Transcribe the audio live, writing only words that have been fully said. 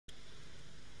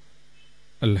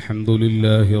الحمد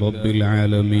لله رب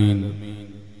العالمين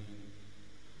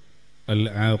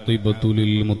العاقبة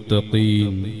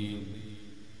للمتقين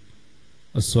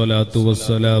الصلاة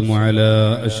والسلام على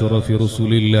أشرف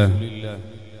رسول الله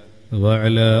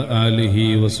وعلى آله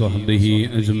وصحبه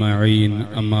أجمعين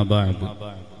أما بعد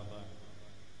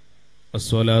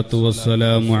الصلاة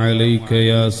والسلام عليك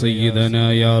يا سيدنا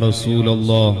يا رسول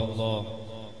الله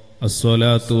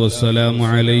الصلاة والسلام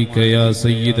عليك يا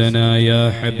سيدنا يا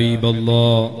حبيب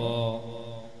الله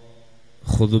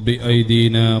خذ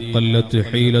بأيدينا قلت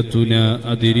حيلتنا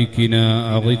أدركنا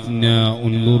أغثنا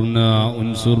انظرنا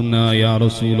انصرنا يا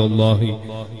رسول الله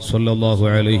صلى الله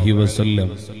عليه وسلم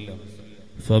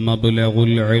فمبلغ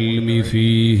العلم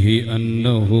فيه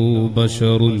أنه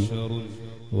بشر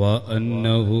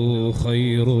وأنه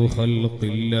خير خلق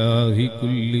الله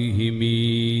كلهم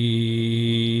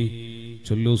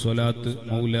صلوا صلاة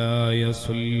مولاي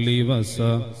صل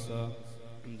وسلم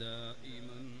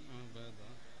دائما أبدا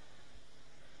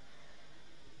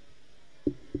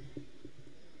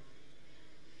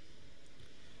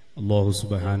الله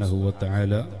سبحانه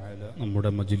وتعالى നമ്മുടെ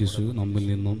മജ്ലിസ് നമ്മിൽ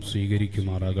നിന്നും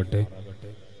സ്വീകരിക്കുമാറാകട്ടെ.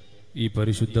 ഈ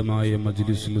പരിശുദ്ധമായ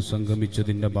മജ്ലിസിൽ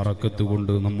സംഗമിച്ചതിന്റെ ബറക്കത്ത്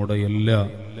കൊണ്ട് നമ്മുടെ എല്ലാ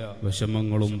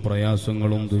വിഷമങ്ങളും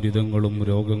പ്രയാസങ്ങളും ദുരിതങ്ങളും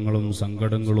രോഗങ്ങളും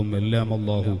സങ്കടങ്ങളും എല്ലാം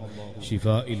അല്ലാഹു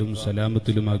ശിഫായിലും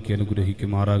സലാമത്തിലുമാക്കി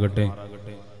അനുഗ്രഹിക്കുമാറാകട്ടെ.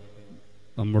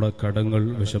 നമ്മുടെ കടങ്ങൾ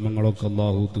വിഷമങ്ങളൊക്കെ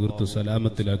അല്ലാഹു തീർത്ത്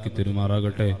സലാമത്തിലാക്കി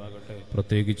തരുമാറാകട്ടെ.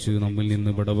 പ്രത്യേകിച്ച് നമ്മിൽ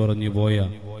നിന്ന് വിട പറഞ്ഞു പോയ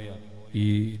ഈ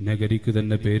നഗരിക്ക്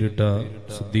തന്നെ പേരിട്ട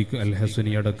സിദ്ദീഖ് അൽ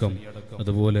ഹസനി അടക്കം,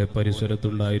 അതുപോലെ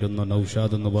പരിസരത്തുണ്ടായിരുന്ന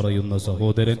നൌഷാദ് എന്ന് പറയുന്ന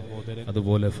സഹോദരൻ,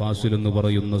 അതുപോലെ ഫാസിൽ എന്ന്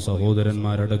പറയുന്ന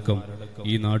സഹോദരന്മാരടക്കം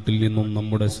ഈ നാട്ടിൽ നിന്നും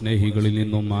നമ്മുടെ സ്നേഹികളിൽ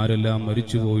നിന്നും ആരെല്ലാം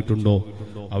മരിച്ചു പോയിട്ടുണ്ടോ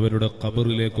അവരുടെ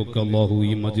ഖബറിലേക്കൊക്കെ അല്ലാഹു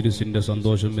ഈ മജ്ലിസിന്റെ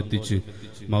സന്തോഷം എത്തിച്ച്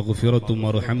മഗ്ഫിറത്തും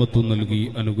അർഹമത്തും നൽകി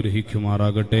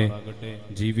അനുഗ്രഹിക്കുമാറാകട്ടെ.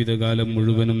 ജീവിതകാലം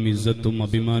മുഴുവനും ഇസ്സത്തും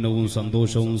അഭിമാനവും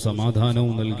സന്തോഷവും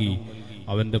സമാധാനവും നൽകി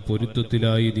അവന്റെ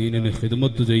പൊരുത്തത്തിലായി ദീനിന്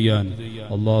ഖിദ്മത്ത് ചെയ്യാൻ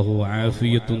അല്ലാഹു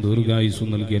ആഫിയത്തും ദീർഘായുസ്സും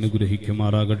നൽകി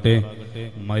അനുഗ്രഹിക്കുമാറാകട്ടെ.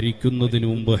 മരിക്കുന്നതിന്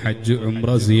മുമ്പ് ഹജ്ജ് ഉംറ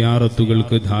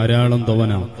സിയാറത്തുകൾക്ക് ധാരാളം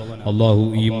തവണ അല്ലാഹു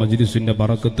ഈ മജ്ലിസിന്റെ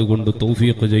ബറക്കത്ത് കൊണ്ട്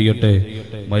തൗഫീഖ് ചെയ്യട്ടെ.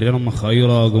 മരണം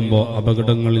ഖൈറാകുമ്പോൾ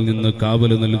അപകടങ്ങളിൽ നിന്ന്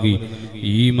കാവൽ നൽകി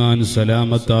ഈമാൻ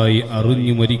സലാമത്തായി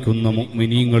അറിഞ്ഞു മരിക്കുന്ന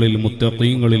മുഅ്മിനീങ്ങളിൽ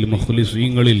മുത്തഖീങ്ങളിൽ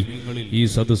മുഖ്ലിസീങ്ങളിൽ ഈ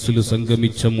സദസ്സിൽ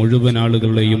സംഗമിച്ച മുഴുവൻ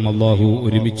ആളുകളെയും അല്ലാഹു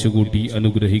ഒരുമിച്ച് കൂട്ടി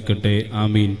അനുഗ്രഹിക്കട്ടെ.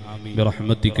 ആമീൻ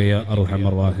ബിറഹ്മതിക യാ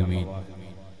അർഹമർ റഹീമീൻ.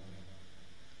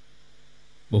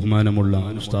 ബഹുമാനമുള്ള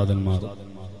ഉസ്താദന്മാർ,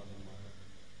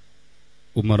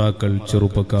 ഉമറാക്കൾ,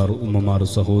 ചെറുപ്പക്കാർ, ഉമ്മമാർ,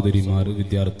 സഹോദരിമാർ,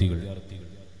 വിദ്യാർത്ഥികൾ,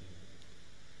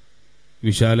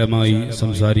 വിശാലമായി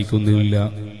സംസാരിക്കുന്നില്ല,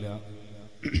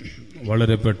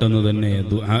 വളരെ പെട്ടെന്ന് തന്നെ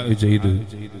ദുആ ചെയ്ത്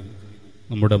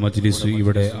നമ്മുടെ മജ്ലിസ്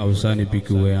ഇവിടെ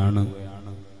അവസാനിപ്പിക്കുകയാണ്.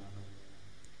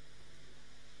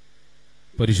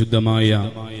 പരിശുദ്ധമായ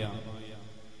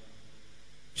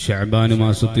ശഅബാൻ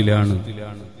മാസത്തിലാണ്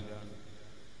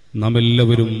നാം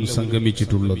എല്ലാവരും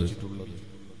സംഗമിച്ചിട്ടുള്ളത്.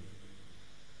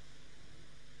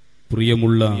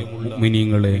 പ്രിയമുള്ള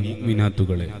മുഅ്മിനീങ്ങളെ,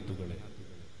 മുഅ്മിനാത്തുകളെ,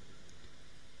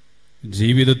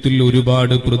 ജീവിതത്തിൽ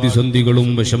ഒരുപാട് പ്രതിസന്ധികളും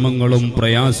വിഷമങ്ങളും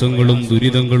പ്രയാസങ്ങളും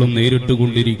ദുരിതങ്ങളും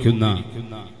നേരിട്ടുകൊണ്ടിരിക്കുന്ന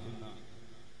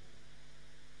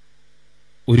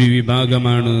ഒരു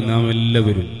വിഭാഗമാണ് നാം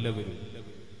എല്ലാവരും.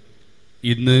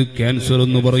 ഇന്ന് ക്യാൻസർ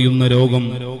എന്ന് പറയുന്ന രോഗം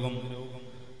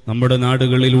നമ്മുടെ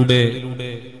നാടുകളിലൂടെ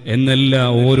എന്നല്ല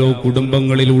ഓരോ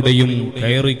കുടുംബങ്ങളിലൂടെയും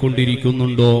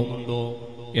കയറിക്കൊണ്ടിരിക്കുന്നുണ്ടോ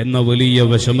എന്ന വലിയ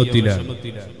വിഷമത്തിലാണ്.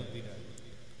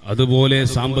 അതുപോലെ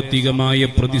സാമ്പത്തികമായ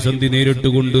പ്രതിസന്ധി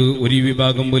നേരിട്ടുകൊണ്ട് ഒരു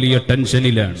വിഭാഗം വലിയ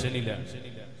ടെൻഷനിലാണ്.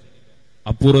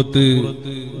 അപ്പുറത്ത്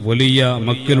വലിയ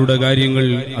മക്കളുടെ കാര്യങ്ങൾ,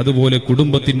 അതുപോലെ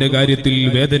കുടുംബത്തിന്റെ കാര്യത്തിൽ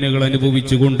വേദനകൾ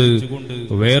അനുഭവിച്ചുകൊണ്ട്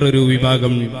വേറൊരു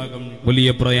വിഭാഗം വലിയ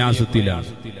പ്രയാസത്തിലാണ്.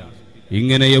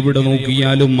 ഇങ്ങനെ എവിടെ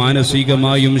നോക്കിയാലും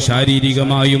മാനസികമായും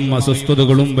ശാരീരികമായും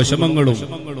അസ്വസ്ഥതകളും വിഷമങ്ങളും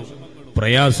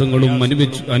പ്രയാസങ്ങളും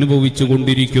അനുഭവിച്ചു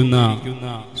കൊണ്ടിരിക്കുന്ന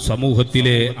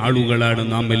സമൂഹത്തിലെ ആളുകളാണ്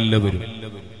നാം എല്ലാവരും.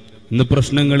 ഇന്ന്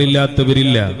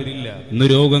പ്രശ്നങ്ങളില്ലാത്തവരില്ല, ഇന്ന്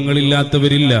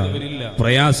രോഗങ്ങളില്ലാത്തവരില്ല,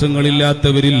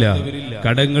 പ്രയാസങ്ങളില്ലാത്തവരില്ല,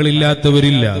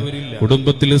 കടങ്ങളില്ലാത്തവരില്ല,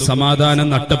 കുടുംബത്തിൽ സമാധാനം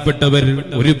നഷ്ടപ്പെട്ടവർ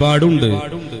ഒരുപാടുണ്ട്.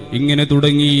 ഇങ്ങനെ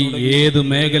തുടങ്ങി ഏത്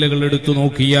മേഖലകൾ എടുത്തു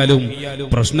നോക്കിയാലും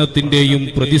പ്രശ്നത്തിന്റെയും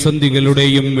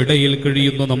പ്രതിസന്ധികളുടെയും ഇടയിൽ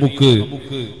കഴിയുന്ന നമുക്ക്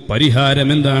പരിഹാരം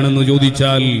എന്താണെന്ന്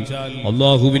ചോദിച്ചാൽ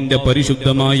അല്ലാഹുവിന്റെ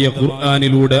പരിശുദ്ധമായ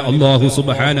ഖുർആനിലൂടെ അല്ലാഹു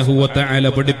സുബ്ഹാനഹു വ തആല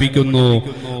പഠിപ്പിക്കുന്നു,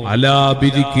 അലാ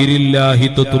ബിദിക്രില്ലാഹി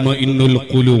തത്മഇന്നുൽ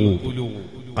ഖുലൂബ്.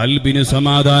 ഖൽബിന്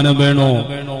സമാധാനം വേണോ,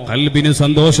 ഖൽബിന്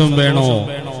സന്തോഷം വേണോ,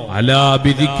 അലാ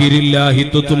ബിദിക്രില്ലാഹി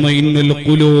തത്മഇന്നുൽ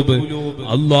ഖുലൂബ്.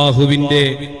 അല്ലാഹുവിന്റെ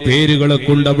പേരുകളെ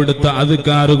കൊണ്ട്, അവിടുത്തെ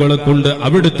അദ്കാറുകളെ കൊണ്ട്,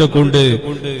 അവിടുത്തെ കൊണ്ട്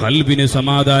ഖൽബിന്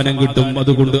സമാധാനം കിട്ടും.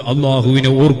 അതുകൊണ്ട്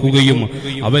അല്ലാഹുവിനെ ഓർക്കുകയും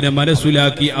അവനെ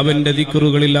മനസ്സിലാക്കി അവന്റെ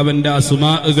ദിക്റുകളിൽ, അവന്റെ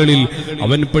അസ്മാഉകളിൽ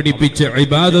അവൻ പഠിപ്പിച്ച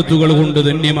ഇബാദത്തുകൾ കൊണ്ട്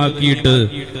ധന്യമാക്കിയിട്ട്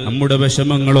നമ്മുടെ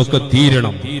വിഷമങ്ങളൊക്കെ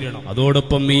തീരണം.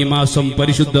 അതോടൊപ്പം ഈ മാസം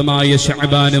പരിശുദ്ധമായ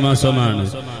ശഅബാൻ മാസമാണ്.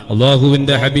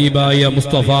 അല്ലാഹുവിന്റെ ഹബീബായ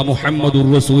മുസ്തഫ മുഹമ്മദുർ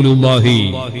റസൂലുള്ളാഹി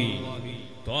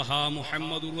ത്വഹ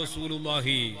മുഹമ്മദുർ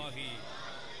റസൂലുള്ളാഹി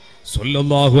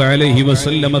സല്ലല്ലാഹു അലൈഹി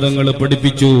വസല്ലം തങ്ങൾ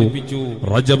പഠിപ്പിച്ചു,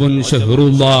 റജബുൻ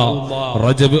ശഹ്റുല്ലാഹ്,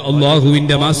 റജബ്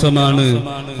അല്ലാഹുവിന്റെ മാസമാണ്.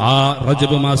 ആ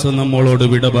റജബ് മാസം നമ്മളോട്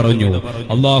വിട പറഞ്ഞു.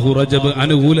 അല്ലാഹു റജബ്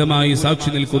അനുകൂലമായി സാക്ഷി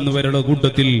നിൽക്കുന്നവരുടെ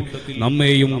കൂട്ടത്തിൽ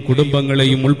നമ്മെയും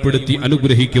കുടുംബങ്ങളെയും ഉൾപ്പെടുത്തി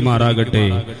അനുഗ്രഹിക്കുമാറാകട്ടെ.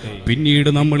 പിന്നീട്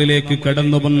നമ്മളിലേക്ക്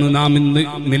കടന്നു വന്ന് നാം ഇന്ന്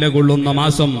നിലകൊള്ളുന്ന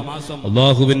മാസം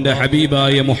അല്ലാഹുവിന്റെ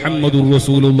ഹബീബായ മുഹമ്മദുർ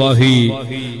റസൂലുള്ളാഹി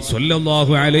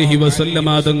സല്ലല്ലാഹു അലൈഹി വസല്ലം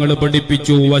തങ്ങൾ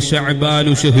പഠിപ്പിച്ചു,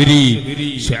 വശഅബാനു ശഹ്രി,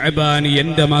 ശഅബാൻ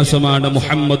എന്റെ മാസമാണ്.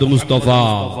 മുഹമ്മദ് മുസ്തഫ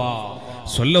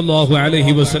സല്ലല്ലാഹു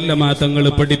അലൈഹി വസല്ലമ തങ്ങൾ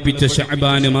പഠിപ്പിച്ച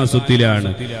ശഅബാൻ മാസത്തിലാണ്.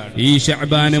 ഈ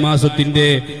ശഅബാൻ മാസത്തിന്റെ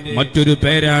മറ്റൊരു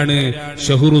പേരാണ്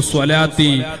ശഹ്റു സ്വലാത്തി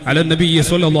അല നബി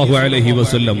സല്ലല്ലാഹു അലൈഹി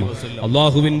വസല്ലം.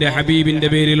 അല്ലാഹുവിന്റെ ഹബീബിന്റെ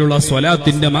പേരിലുള്ള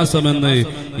സ്വലാത്തിന്റെ മാസമെന്ന്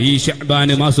ഈ ശഅബാൻ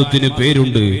മാസത്തിന്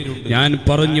പേരുണ്ട്. ഞാൻ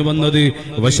പറഞ്ഞു വന്നത്,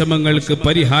 വിഷമങ്ങൾക്ക്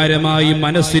പരിഹാരമായി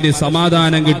മനസ്സിന്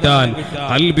സമാധാനം കിട്ടാൻ,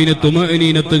 ഖൽബിന്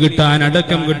തുമഅനീനത്ത് കിട്ടാൻ,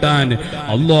 അടക്കം കിട്ടാൻ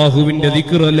അല്ലാഹുവിന്റെ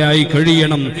ദിക്റിലായി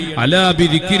കഴിയണം. അലാ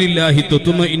ബിദിക്രില്ലാഹി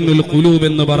തത്മഇന്നുൽ ഖുലൂബ്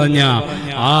എന്ന് പറഞ്ഞ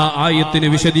ആ ആയത്തിനെ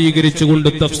വിശദീകരിച്ചുകൊണ്ട്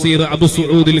തഫ്സീർ അബു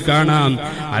സുഊദിൽ കാണാം.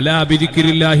 അലാ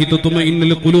ബിദിക്രില്ലാഹി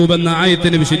തത്മഇന്നുൽ ഖുലൂബ് എന്ന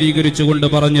ആയത്തിനെ വിശദീകരിച്ചുകൊണ്ട്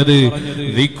പറഞ്ഞത്,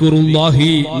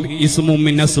 ദിക്റുല്ലാഹി ഇസ്മും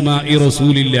മിൻ അസ്മാഇ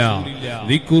റസൂലില്ലാഹ്.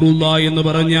 ദിക്റുല്ലാഹ് എന്ന്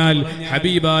പറഞ്ഞാൽ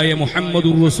ഹബീബായ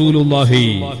മുഹമ്മദുർ റസൂലുള്ളാഹി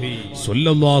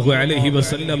സ്വല്ലല്ലാഹു അലൈഹി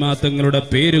വസല്ലമ തങ്ങളുടെ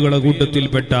പേരുകളുടെ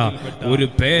കൂട്ടത്തിൽപ്പെട്ട ഒരു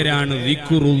പേരാണ്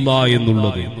ദിക്റുല്ലാഹ്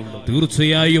എന്നുള്ളത്.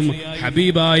 തീർച്ചയായും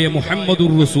ഹബീബായ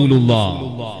മുഹമ്മദുർ റസൂലുള്ളാഹി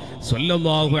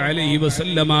സ്വല്ലല്ലാഹു അലൈഹി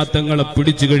വസല്ലമ തങ്ങളെ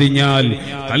പിടിച്ചു കഴിഞ്ഞാൽ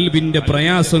ഖൽബിന്റെ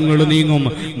പ്രയാസങ്ങൾ നീങ്ങും,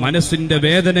 മനസ്സിന്റെ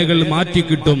വേദനകൾ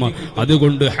മാറ്റിക്കിട്ടും.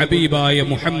 അതുകൊണ്ട് ഹബീബായ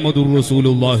മുഹമ്മദുർ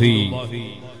റസൂലുള്ളാഹി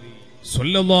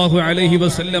സ്വല്ലല്ലാഹു അലൈഹി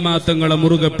വസല്ലമ തങ്ങളെ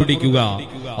മുറുകെ പിടിക്കുക.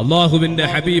 അല്ലാഹുവിന്റെ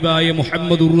ഹബീബായ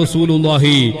മുഹമ്മദുർ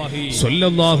റസൂലുള്ളാഹി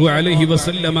സ്വല്ലല്ലാഹു അലൈഹി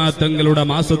വസല്ലമ തങ്ങളുടെ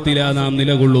മാസത്തിലാണ് നാം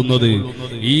നിലകൊള്ളുന്നത്.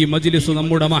 ഈ മജ്ലിസ്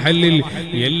നമ്മുടെ മഹല്ലിൽ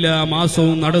എല്ലാ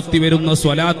മാസവും നടത്തിവരുന്ന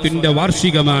സ്വലാത്തിന്റെ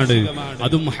വാർഷികമാണ്.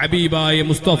 അതും ഹബീബായ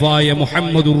മുസ്തഫായ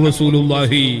മുഹമ്മദുർ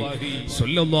റസൂലുള്ളാഹി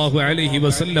സ്വല്ലല്ലാഹു അലൈഹി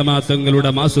വസല്ലമ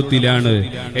തങ്ങളുടെ മാസത്തിലാണ്.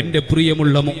 എന്റെ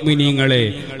പ്രിയമുള്ള മുഅ്മിനീങ്ങളെ,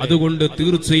 അതുകൊണ്ട്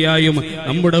തീർച്ചയായും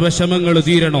നമ്മുടെ വിഷമങ്ങൾ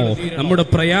തീരണോ, നമ്മുടെ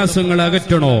പ്രയാസങ്ങൾ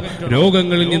അകറ്റണോ,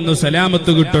 രോഗങ്ങളിൽ നിന്ന്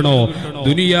സലാമത്ത് കിട്ടണോ,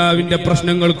 ദുനിയാവിന്റെ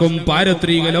പ്രശ്നങ്ങൾക്കും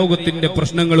പാരത്രിക ലോകത്തിന്റെ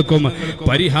പ്രശ്നങ്ങൾക്കും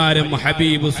പരിഹാരം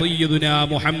ഹബീബ് സയ്യിദുനാ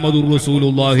മുഹമ്മദുർ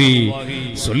റസൂലുള്ളാഹി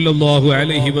സ്വല്ലല്ലാഹു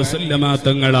അലൈഹി വസല്ലമ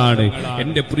തങ്ങളാണ്.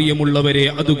 എന്റെ പ്രിയമുള്ളവരെ,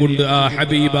 അതുകൊണ്ട് ആ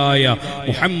ഹബീബായ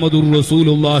മുഹമ്മദുർ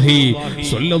റസൂലുള്ളാഹി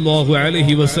സ്വല്ലല്ലാഹു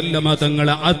അലൈഹി വസല്ലമ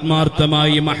തങ്ങളെ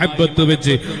ആത്മാർത്ഥമായി മഹബ്ബത്ത്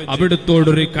വെച്ച്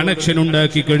അവിടുത്തോടൊരു കണക്ഷൻ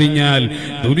ഉണ്ടാക്കി കഴിഞ്ഞാൽ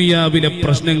ദുനിയാവിലെ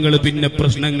പ്രശ്നങ്ങൾ പിന്നെ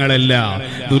പ്രശ്നങ്ങളല്ല,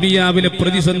 ദുനിയാവിലെ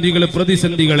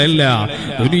പ്രതിസന്ധികളല്ല,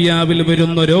 ദുനിയാവിൽ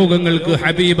വരുന്ന രോഗങ്ങൾക്ക്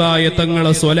ഹബീബായ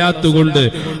തങ്ങളെ സ്വലാത്ത് കൊണ്ട്,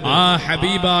 ആ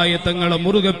ഹബീബായ തങ്ങളെ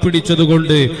മുറുകെ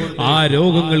പിടിച്ചതുകൊണ്ട് ആ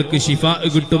രോഗങ്ങൾക്ക് ശിഫാ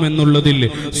കിട്ടുമെന്നുള്ളതിൽ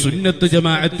സുന്നത്ത്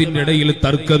ജമാഅത്തിന്റെ ഇടയിൽ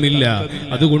തർക്കമില്ല.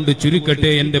 അതുകൊണ്ട്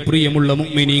ചുരുക്കട്ടെ എന്റെ പ്രിയമുള്ള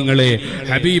മുഅ്മിനീങ്ങളെ,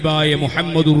 ഹബീബായ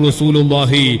മുഹമ്മദുർ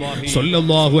റസൂലുള്ളാഹി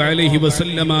സ്വല്ലല്ലാഹു അലൈഹി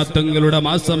വസല്ലമ തങ്ങളുടെ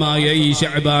മാസമായ ഈ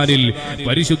ശഅബാനിൽ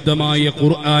പരിശുദ്ധമായ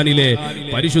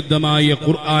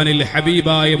ഖുർആനിൽ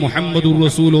ഹബീബായ മുഹമ്മദുർ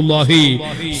റസൂലുള്ളാഹി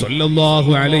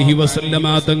സ്വല്ലല്ലാഹു അലൈഹി വസല്ലമ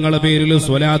തങ്ങളുടെ പേരിൽ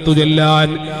സ്വലാത്ത് ചൊല്ലാൻ,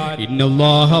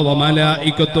 ഇന്നല്ലാഹ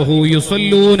വമലായികതുഹു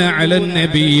യുസല്ലൂന അലൻ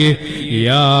നബിയ്യ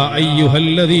യാ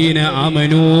അയ്യുഹല്ലദീന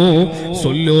ആമനൂ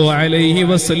സ്വല്ലൂ അലൈഹി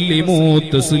വസല്ലിമൂ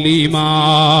തസ്ലീമാ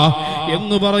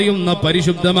എന്ന് പറയുന്ന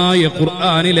പരിശുദ്ധമായ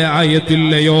ഖുർആനിലെ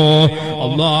ആയത്തില്ലയോ,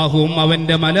 അല്ലാഹുവും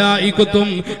അവന്റെ മലായികത്തും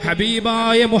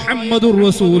ഹബീബായ മുഹമ്മദുർ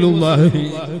റസൂലുള്ളാഹി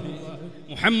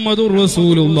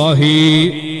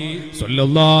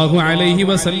സ്വല്ലല്ലാഹു അലൈഹി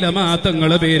വസല്ലമ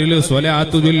തങ്ങളുടെ പേരിൽ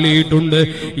സ്വലാത്ത് ചൊല്ലിയിട്ടുണ്ട്.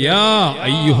 യാ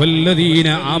അയ്യുഹല്ലദീന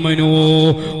ആമനൂ,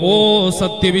 ഓ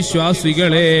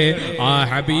സത്യവിശ്വാസികളെ, ആ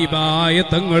ഹബീബായ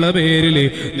തങ്ങളുടെ പേരിൽ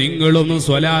നിങ്ങളും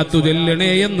സ്വലാത്ത്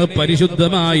ചൊല്ലണേ എന്ന്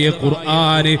പരിശുദ്ധമായ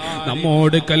ഖുർആൻ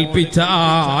നമ്മോട് കൽപ്പിച്ച ആ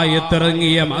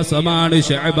ആയത്തിറങ്ങിയ മാസമാണ്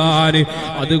ശഅബാൻ.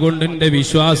 അതുകൊണ്ട് എന്റെ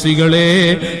വിശ്വാസികളെ,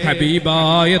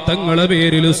 ഹബീബായ തങ്ങളുടെ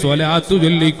പേരിൽ സ്വലാത്ത്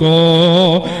ചൊല്ലിക്കോ,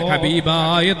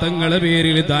 ഹബീബായ തങ്ങളുടെ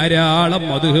പേരിൽ ധാരാളം ധാരാളം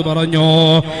മദ്ഹ് പറഞ്ഞു.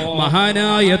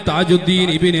 മഹാനായ താജുദ്ദീൻ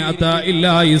ഇബ്നു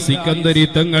അതാഇല്ലാഹി സിക്കന്ദരി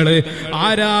തങ്ങള്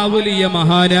ആരാ വലിയ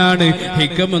മഹാനാണ്.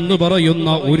 ഹിക്മ എന്ന് പറയുന്ന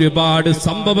ഒരുപാട്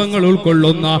സംഭവങ്ങൾ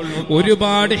ഉൾക്കൊള്ളുന്ന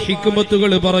ഒരുപാട്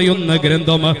ഹിക്മത്തുകൾ പറയുന്ന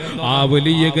ഗ്രന്ഥം. ആ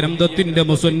വലിയ ഗ്രന്ഥത്തിന്റെ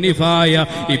മുസന്നിഫായ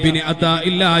ഇബ്നു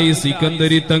അതാഇല്ലാഹി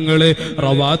സിക്കന്ദരി തങ്ങള്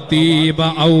റവാതീബ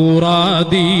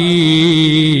ഔറാദി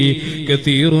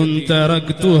കതീറുൻ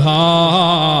തറക്തുഹാ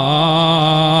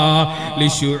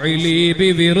ലിശുഇലി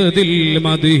ബിവിർദിൽ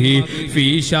മദ്ഹി ഫീ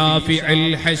ശാഫിഇൽ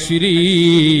ഹശ്രി.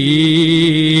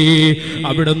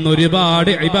 അവിടുന്ന്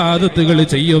ഒരുപാട് ഇബാദത്തുകൾ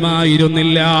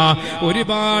ചെയ്യുമായിരുന്നില്ല.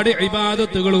 ഒരുപാട്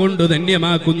ഇബാദത്തുകൾ കൊണ്ട്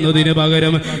ധന്യമാക്കുന്നതിന്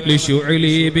പകരം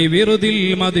ലിശുഇലി ബിവിർദിൽ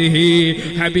മദ്ഹി,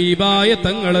 ഹബീബായ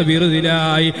തങ്ങളെ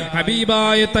വിറുദിലായി,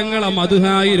 ഹബീബായ തങ്ങളെ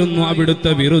മദ്ഹായിരുന്നു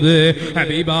അവിടുത്തെ വിറുദ്.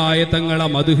 ഹബീബായ തങ്ങളെ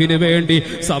മദ്ഹിന് വേണ്ടി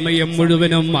സമയം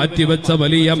മുഴുവനും മാറ്റിവെച്ച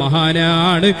വലിയ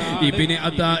മഹാനാണ് ഇബ്നു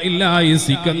അതാഇല്ലാഹി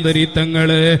സിക്കന്ദരി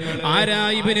തങ്ങള്. ആരാ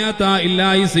ഇബ്നു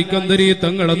അതാഇല്ലാഹി സിക്കന്ദരി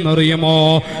തങ്ങളെന്നറിയുമോ?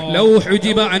 ലൗ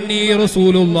ഹുജിബ അന്നി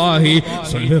റസൂലുള്ളാഹി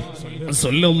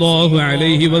സല്ലല്ലാഹു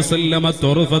അലൈഹി വസല്ലമ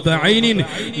തുർഫത ഐനിൻ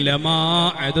ലമാ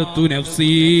അദതു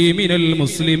നഫ്സി മിനൽ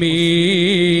മുസ്ലിമീൻ.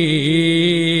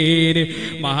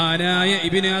 മഹാനായ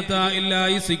ഇബ്നു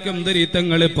അതാഇല്ലാഹി സിക്കന്ദരി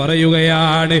തങ്ങൾ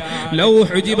പറയുകയാണ്, ലൗ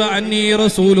ഹുജിബ അന്നി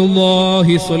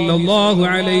റസൂലുള്ളാഹി സല്ലല്ലാഹു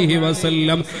അലൈഹി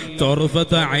വസല്ലം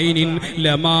തുർഫത ഐനിൻ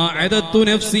ലമാ അദതു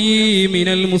നഫ്സി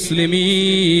മിനൽ മുസ്ലിമീൻ.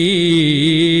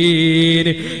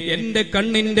 എന്റെ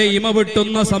കണ്ണിന്റെ ഇമ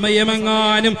വെട്ടുന്ന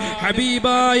സമയമെങ്ങാനും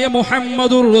ഹബീബായ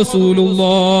മുഹമ്മദുർ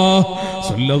റസൂലുള്ളാഹ്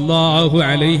സല്ലല്ലാഹു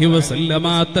അലൈഹി വസല്ലമ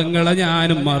തങ്ങളെ ഞാൻ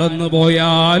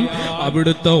മറന്നുപോയാൽ,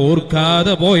 അവിടുത്തെ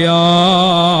ഓർക്കാതെ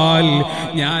പോയാൽ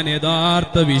ഞാൻ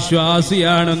യഥാർത്ഥ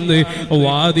വിശ്വാസിയാണെന്ന്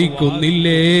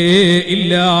വാദിക്കുന്നില്ലേ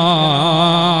ഇല്ല.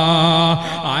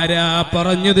 ആരാ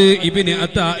പറഞ്ഞത്? ഇബ്നു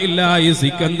അതാഇല്ലാഹി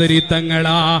സിക്കന്ദരി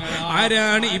തങ്ങളാ.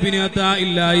 ആരാണ് ഇബ്നു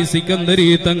അതാഇല്ലാഹി സിക്കന്ദരി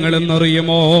തങ്ങൾ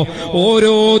എന്നറിയുമോ?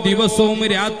 ഓരോ ദിവസവും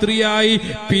രാത്രിയായി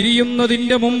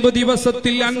പിരിയുന്നതിന്റെ മുമ്പ്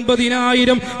ദിവസത്തിൽ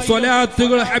 50,000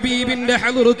 സ്വലാത്തുകൾ ഹബീബിന്റെ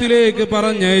ഹദ്റത്തിലേക്ക്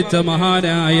പറഞ്ഞയച്ച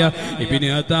മഹാനായ ഇബ്നു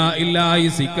അതാഇല്ലാഹി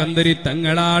സിക്കന്ദരി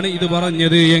തങ്ങളാണ് ഇത്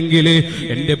പറഞ്ഞത് എങ്കിൽ,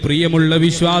 എന്റെ പ്രിയമുള്ള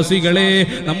വിശ്വാസികളെ,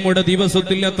 നമ്മുടെ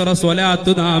ദിവസത്തിൽ എത്ര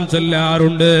സ്വലാത്ത് നാം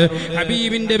ചൊല്ലാറുണ്ട്?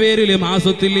 ഹബീബിന്റെ പേരിൽ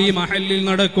മാസത്തിൽ ഈ മഹല്ലിൽ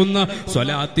നടക്കുന്ന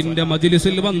സ്വലാത്തിന്റെ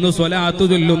മജ്ലിസിൽ വന്ന് സ്വലാത്ത്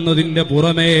ചൊല്ലുന്നതിന്റെ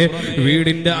പുറമെ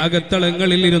വീടിന്റെ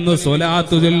അകത്തളങ്ങളിൽ ഇരുന്ന്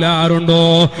സ്വലാത്ത് ചൊല്ലാറുണ്ടോ?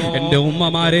 എന്റെ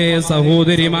ഉമ്മമാരെ,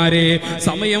 സഹോദരിമാരെ,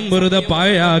 സമയം വെറുതെ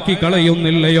പാഴാക്കി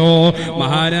കളയുന്നില്ലയോ?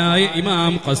 മഹാനായ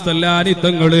ഇമാം ഖസ്തല്ലാനി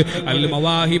തങ്ങൾ അൽ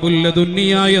മവാഹിബുൽ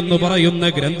ലദുന്നിയ എന്ന് പറയുന്ന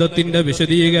ഗ്രന്ഥത്തിന്റെ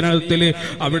വിശദീകരണത്തിൽ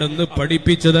അവിടുന്ന്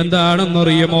പഠിപ്പിച്ചത്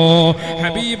എന്താണെന്നറിയുമോ?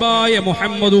 ഹബീബായ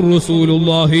മുഹമ്മദുർ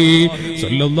റസൂലുള്ളാഹി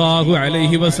സല്ലല്ലാഹു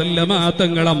അലൈഹി വസല്ലമ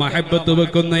തങ്ങളെ മഹബ്ബത്ത്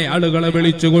വെക്കുന്ന ആളുകളെ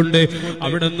വിളിച്ചുകൊണ്ട്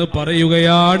അവിടുന്ന്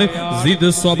പറയുകയാണ്, സിദ്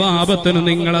സ്വഭാവത്തിന്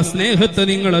നിങ്ങളെ സ്നേഹത്തെ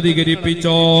നിങ്ങൾ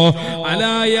അധികരിപ്പിച്ചോ.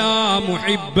 അലായാ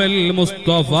മുഹിബ്ബൽ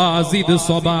മുസ്തഫ സിദ്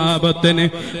സ്വഭാവത്തിന്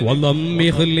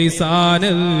വലമ്മിഹ്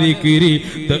ലിസാനൽ ദിക്രി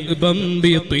തഅബം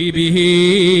ബിതിബിഹി.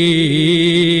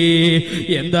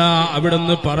 എന്താ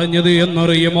അവിടുന്ന് പറഞ്ഞത്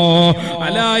എന്നറിയുമോ?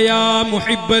 അലായാ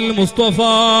മുഹിബ്ബൽ മുസ്തഫ,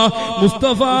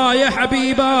 മുസ്തഫായ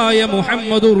ഹബീബായ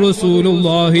മുഹമ്മദുർ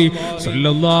റസൂലുള്ളാഹി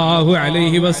സല്ലല്ലാഹു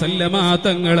അലൈഹി വസല്ലമ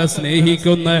തങ്ങളെ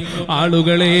സ്നേഹിക്കുന്ന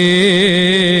ആളുകളെ,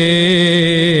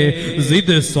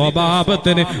 സിദ്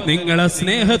സ്വഭാവത്തിന് നിങ്ങളെ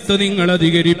സ്നേഹത്തെ നിങ്ങൾ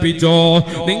അധികരിപ്പിച്ചോ,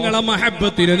 നിങ്ങളെ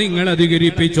മഹബ്ബത്തിനെ നിങ്ങൾ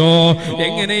അധികരിപ്പിച്ചോ.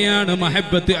 എങ്ങനെയാണ്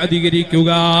മഹബ്ബത്ത്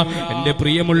അധികരിക്കുക? എന്റെ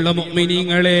പ്രിയമുള്ള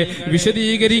മുഅ്മിനീങ്ങളെ,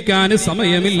 വിശദീകരിക്കാൻ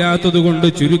സമയമില്ലാത്തത് കൊണ്ട്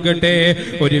ചുരുക്കട്ടെ.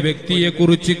 ഒരു വ്യക്തിയെ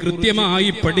കുറിച്ച് കൃത്യമായി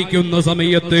പഠിക്കുന്ന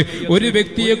സമയത്ത്, ഒരു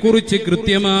വ്യക്തിയെ കുറിച്ച്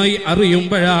കൃത്യമായി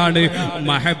അറിയുമ്പോഴാണ്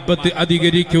മഹബ്ബത്ത്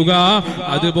അധികരിക്കുക.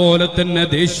 അതുപോലെ തന്നെ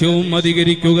ദേഷ്യവും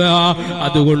അധികരിക്കുക.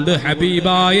 അതുകൊണ്ട്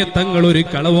ഹബീബായ തങ്ങൾ ഒരു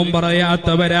കളവും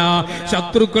പറയാത്തവരാ.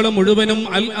 ശത്രുക്കൾ മുഴുവനും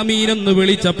അൽ അമീൻ എന്ന്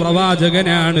വിളിച്ച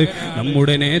പ്രവാചകനാണ്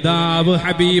നമ്മുടെ നേതാവ്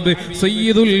ഹബീബ്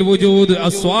സയ്യിദുൽ വജൂദ്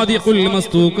അസ്വാദിഖുൽ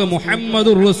മസ്തൂഖ്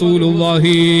മുഹമ്മദുർ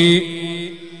റസൂലുള്ളാഹി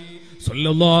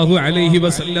സല്ലല്ലാഹു അലൈഹി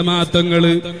വസല്ലമ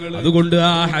തങ്ങള്. അതുകൊണ്ട്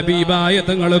ആ ഹബീബായ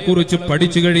തങ്ങളെ കുറിച്ച്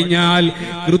പഠിച്ചു കഴിഞ്ഞാൽ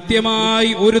കൃത്യമായി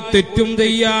ഒരു തെറ്റും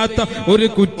ചെയ്യാത്ത, ഒരു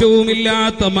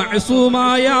കുറ്റവുമില്ലാത്ത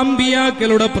മഅസൂമായ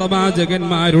അമ്പിയാക്കളുടെ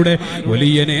പ്രവാചകന്മാരുടെ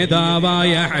വലിയ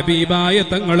നേതാവായ ഹബീബായ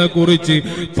തങ്ങളെ കുറിച്ച്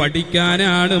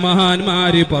പഠിക്കാനാണ്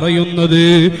മഹാന്മാര് പറയുന്നത്.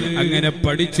 അങ്ങനെ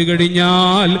പഠിച്ചു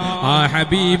കഴിഞ്ഞാൽ ആ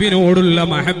ഹബീബിനോടുള്ള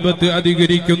മഹബ്ബത്ത്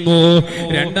അധികരിക്കുന്നു.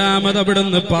 രണ്ടാമത്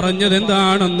അവിടുന്ന് പറഞ്ഞത്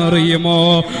എന്താണെന്നറിയുമോ?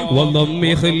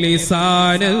 وضمخ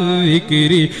لسان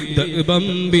الذكر دأبا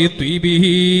بطيبه.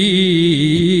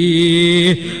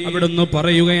 അവിടുന്ന്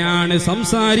പറയുകയാണ്,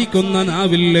 സംസാരിക്കുന്ന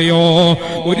നാവില്ലയോ,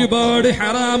 ഒരുപാട്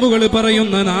ഹറാമുകൾ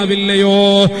പറയുന്ന നാവില്ലയോ,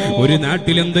 ഒരു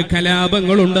നാട്ടിൽ എന്ത്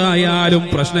കലാപങ്ങളുണ്ടായാലും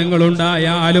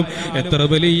പ്രശ്നങ്ങളുണ്ടായാലും എത്ര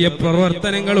വലിയ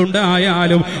പ്രവർത്തനങ്ങൾ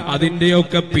ഉണ്ടായാലും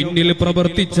അതിന്റെയൊക്കെ പിന്നിൽ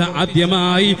പ്രവർത്തിച്ച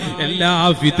ആദ്യമായി എല്ലാ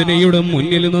ഫിത്നയുടെ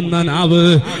മുന്നിൽ നിന്ന നാവ്,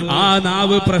 ആ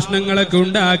നാവ് പ്രശ്നങ്ങളൊക്കെ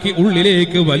ഉണ്ടാക്കി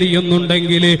ഉള്ളിലേക്ക്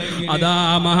വലിയുന്നുണ്ടെങ്കിൽ അതാ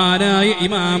മഹാനായ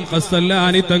ഇമാം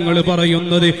ഖസ്സലാനി തങ്ങൾ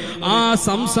പറയുന്നത്, ആ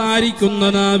സംസാരിക്കുന്ന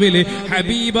നാവില്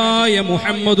ഹബീബായ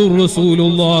മുഹമ്മദുർ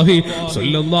റസൂലുള്ളാഹി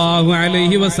സ്വല്ലല്ലാഹു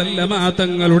അലൈഹി വസല്ലമ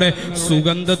തങ്ങളുടെ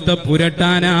സുഗന്ധത്തെ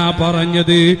പുരട്ടാനാ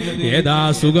പറഞ്ഞത്. ഏതാ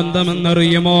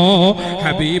സുഗന്ധമെന്നറിയുമോ?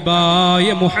 ഹബീബായ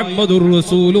മുഹമ്മദുർ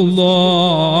റസൂലുള്ളാഹി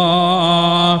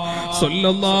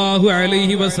സ്വല്ലല്ലാഹു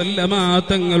അലൈഹി വസല്ലമ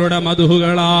തങ്ങളുടെ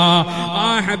മദ്ഹുകളാ, ആ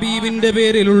ഹബീബിന്റെ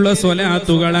പേരിലുള്ള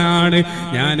സ്വലാത്തുകളാണ്.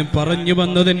 ഞാൻ പറഞ്ഞു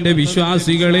വന്നതെന്റെ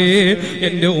വിശ്വാസികളെ,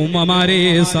 എന്റെ ഉമ്മമാരെ,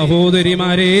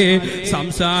 സഹോദരിമാരെ,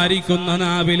 സംസാരിക്കുന്ന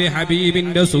നാവിലെ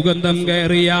ഹബീബിന്റെ സുഗന്ധം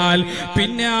കയറിയാൽ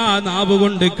പിന്നെ ആ നാവ്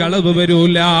കൊണ്ട് കളവ്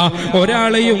വരൂല,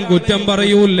 ഒരാളെയും കുറ്റം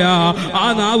പറയൂല, ആ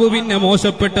നാവ് പിന്നെ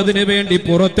മോശപ്പെട്ടതിന് വേണ്ടി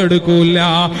പുറത്തെടുക്കൂല.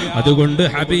 അതുകൊണ്ട്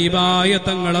ഹബീബായ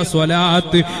തങ്ങളെ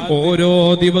സ്വലാത്ത് ഓരോ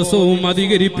ദിവസവും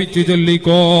അധികരിപ്പിച്ചു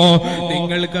ചൊല്ലിക്കോ.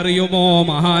 നിങ്ങൾക്കറിയുമോ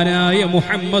മഹാനായ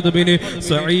മുഹമ്മദ് ബിൻ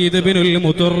സഈദ് ബിനുൽ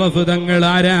മുതറഫ് തങ്ങൾ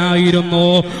ആരായിരുന്നു?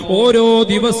 ഓരോ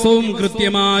ദിവസവും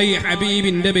കൃത്യമായി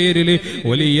ഹബീബിന്റെ പേരിൽ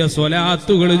വലിയ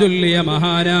സ്വലാത്തുകൾ ചൊല്ലിയ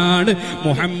മഹാനാണ്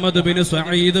മുഹമ്മദ് ബിൻ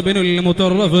സഈദ് ബിനുൽ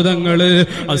മുതറഫ് തങ്ങൾ.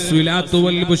 അസ്വലാത്തു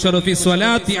വൽ ബുശർ ഫി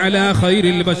സ്വലാത്തി അലാ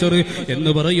ഖൈറിൽ ബശർ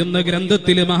എന്ന് പറയുന്ന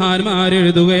ഗ്രന്ഥത്തിൽ മഹാന്മാർ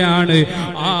എഴുതുകയാണ്,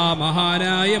 ആ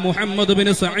മഹാനായ മുഹമ്മദ് ബിൻ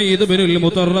സഈദ് ബിനുൽ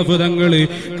മുതറഫ് തങ്ങൾ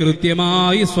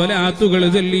കൃത്യമായി സ്വലാത്തുകൾ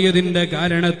ചൊല്ലിയതിന്റെ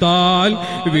കാരണത്താൽ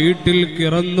വീട്ടിൽ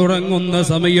കിടന്നുറങ്ങുന്ന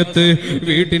സമയത്ത്,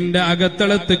 വീട്ടിന്റെ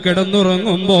അകത്തളത്ത്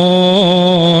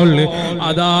കിടന്നുറങ്ങുമ്പോൾ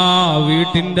അതാ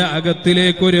വീട്ടിന്റെ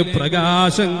അകത്തിലേക്കൊരു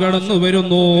പ്രകാശം കടന്നു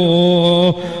വരുന്നു.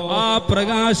 ആ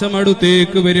പ്രകാശം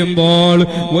അടുത്തേക്ക് വരുമ്പോൾ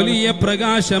വലിയ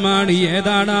പ്രകാശമാണ്.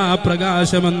 ഏതാണ് ആ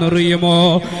പ്രകാശമെന്നറിയുമോ?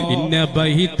 ഇന്ന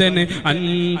ബൈതൻ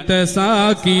അൻത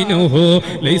സാകിനുഹു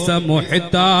ലൈസ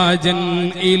മുഹ്താജൻ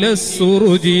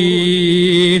ഇലസ്സുറുജി.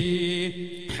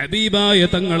 ഹബീബായ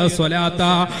തങ്ങളെ സ്വലാത്ത,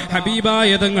 ഹബീബായ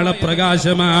തങ്ങളെ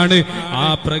പ്രകാശമാണ്. ആ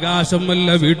പ്രകാശം വല്ല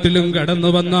വീട്ടിലും കടന്നു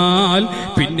വന്നാൽ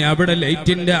പിന്നെ അവിടെ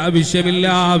ലൈറ്റിന്റെ ആവശ്യമില്ല,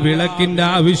 വിളക്കിന്റെ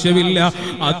ആവശ്യമില്ല.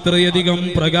 അത്രയധികം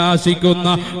പ്രകാശിക്കുന്ന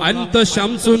അൻത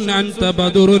ശംസുൻ അൻത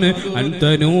ബദറുൻ അൻത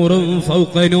നൂറുൻ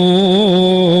ഫൗഖ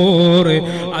നൂർ.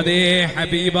 അതേ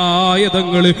ഹബീബായ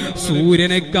തങ്ങൾ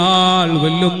സൂര്യനേക്കാൾ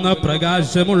വെല്ലുന്ന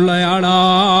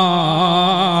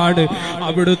പ്രകാശമുള്ളയാളാണ്.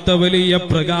 അവിടുത്തെ വലിയ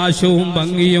പ്രകാശവും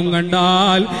ഭംഗിയും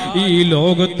കണ്ടാൽ ഈ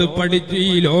ലോകത്ത്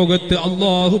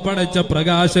അല്ലാഹു പടച്ച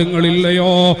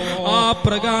പ്രകാശങ്ങളില്ലയോ, ആ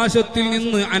പ്രകാശത്തിൽ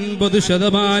നിന്ന്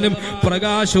 50%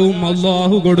 പ്രകാശവും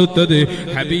അല്ലാഹു കൊടുത്തത്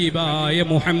ഹബീബായ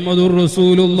മുഹമ്മദുർ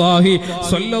റസൂലുള്ളാഹി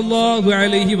സ്വല്ലല്ലാഹു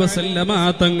അലൈഹി വസല്ലമ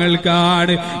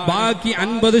തങ്ങൾക്കാണ്. ബാക്കി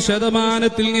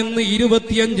 50%-ൽ നിന്ന്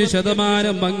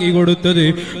 25% ഭംഗി കൊടുത്തത്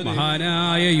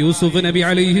മഹാനായ യൂസുഫ് നബി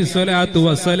അലൈഹി സ്വലാത്തു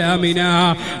വസ്സലാമിന.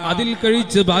 അതിൽ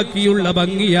കഴിച്ച് ബാക്കിയുള്ള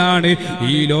ഭംഗിയാണ്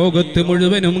ഈ ലോകത്ത്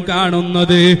മുഴുവനും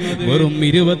കാണുന്നത്. വെറും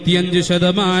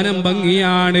 25%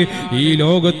 ഭംഗിയാണ് ഈ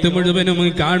ലോകത്ത് മുഴുവനും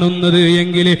കാണുന്നത്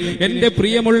എങ്കിൽ എന്റെ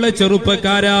പ്രിയമുള്ള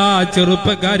ചെറുപ്പക്കാരാ,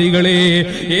 ചെറുപ്പക്കാരികളെ,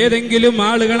 ഏതെങ്കിലും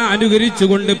ആളുകളെ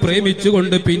അനുകരിച്ചുകൊണ്ട്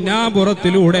പ്രേമിച്ചുകൊണ്ട്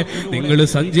പിന്നാമ്പുറത്തിലൂടെ നിങ്ങൾ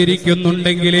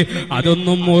സഞ്ചരിക്കുന്നുണ്ടെങ്കിൽ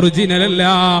അതൊന്നും ഒറിജിനലല്ല.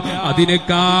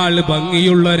 അതിനേക്കാൾ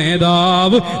ഭംഗിയുള്ള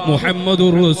നേതാവ്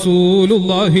മുഹമ്മദുർ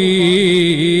റസൂലുള്ളാഹി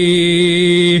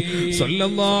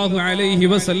സ്വല്ലല്ലാഹു അലൈഹി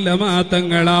വസല്ലമ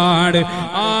തങ്ങളാണ്.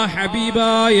 ആ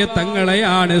ഹബീബായ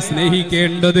തങ്ങളെയാണ്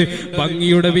സ്നേഹിക്കേണ്ടത്.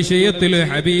 ഭംഗിയുടെ വിഷയത്തിൽ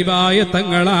ഹബീബായ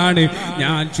തങ്ങളാണ്.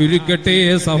 ഞാൻ ചുരുക്കട്ടെ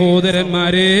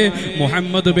സഹോദരന്മാരെ,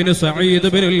 മുഹമ്മദ് ബിൻ സഈദ്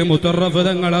ബിനുൽ മുതറഫ്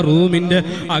തങ്ങളെ റൂമിന്റെ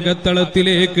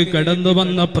അകത്തളത്തിലേക്ക് കടന്നു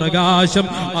വന്ന പ്രകാശം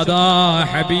അതാ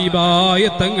ഹബീബായ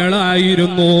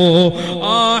തങ്ങളായിരുന്നു.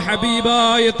 ആ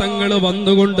ഹബീബായ തങ്ങൾ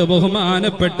വന്നുകൊണ്ട്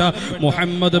ബഹുമാനപ്പെട്ട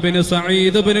മുഹമ്മദ് ബിൻ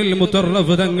സഈദ് ബിനുൽ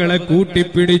മുതറഫ് തങ്ങളെ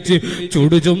കൂട്ടിപ്പിടിച്ച്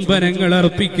ചുടുചുംബനങ്ങൾ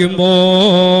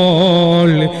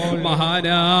അർപ്പിക്കുമ്പോൾ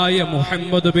മഹാനായ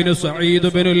മുഹമ്മദ് ബിൻ സഈദ്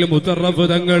ബിനുൽ മുതറഫ്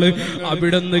തങ്ങൾ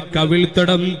അവിടുന്ന്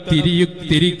കവിൾത്തടം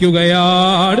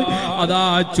തിരിക്കുകയാണ്. അതാ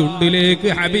ചുണ്ടിലേക്ക്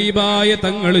ഹബീബായ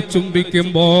തങ്ങൾ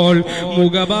ചുംബിക്കുമ്പോൾ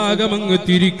മുഖഭാഗമങ്ങ്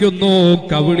തിരിക്കുന്നു,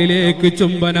 കവിളിലേക്ക്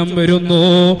ചുംബനം വരുന്നു.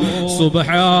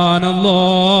 സുബ്ഹാനല്ലാഹ്,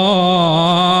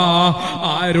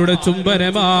 ആരുടെ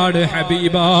ചുംബനമാണ്?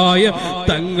 ഹബീബായ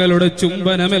തങ്ങളുടെ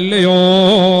ചുംബനമല്ലയോ?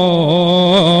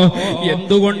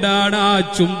 എന്തുകൊണ്ടാണ് ആ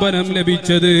ചുംബനം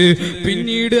ലഭിച്ചത്?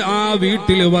 പിന്നീട് ആ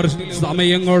വീട്ടിൽ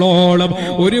സമയങ്ങളോളം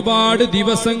ഒരുപാട്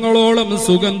ദിവസങ്ങളോളം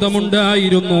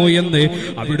സുഗന്ധമുണ്ടായിരുന്നു എന്ന്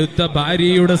അവിടുത്തെ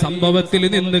ഭാര്യയുടെ സംഭവത്തിൽ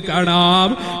നിന്ന് കാണാം.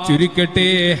 ചുരുക്കട്ടെ,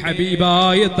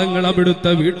 ഹബീബായ തങ്ങൾ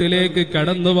അവിടുത്തെ വീട്ടിലേക്ക്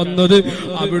കടന്നു വന്നത്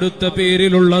അവിടുത്തെ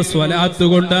പേരിലുള്ള സ്വലാത്ത്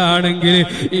കൊണ്ടാണെങ്കിൽ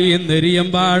ഈ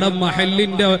നെരിയമ്പാടം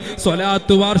മഹല്ലിന്റെ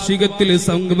സ്വലാത്ത് വാർഷികത്തിൽ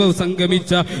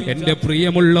സംഗമിച്ച എന്റെ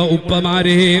പ്രിയമുള്ള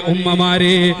ഉപ്പമാരെ,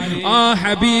 ഉമ്മമാരെ, ആ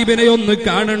ഹബീബിനെ ഒന്ന്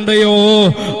കാണണ്ടയോ?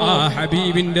 ആ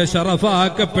ഹബീബിന്റെ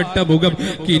ഷറഫാക്കപ്പെട്ട മുഖം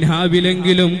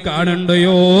കിനാവിലെങ്കിലും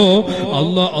കാണണ്ടയോ?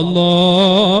 അല്ലാ അല്ലാ,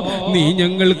 നീ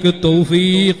ഞങ്ങൾക്ക്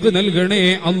തൗഫീഖ് നൽകണേ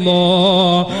അല്ലാ.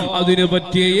 അതിനു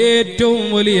പറ്റിയ ഏറ്റവും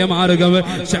വലിയ മാർഗം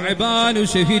ശഅബാനു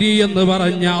ശഹരി എന്ന്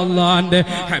പറഞ്ഞ അല്ലാഹുവിന്റെ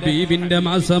ഹബീബിന്റെ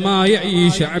മാസമായ ഈ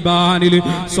ശഅബാനിൽ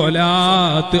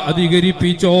സ്വലാത്ത്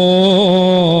അധികരിപ്പിച്ചോ,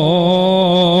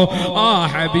 ആ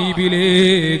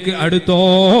ഹബീബിലേക്ക് അടുത്തോ.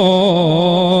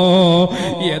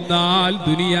 എന്നാൽ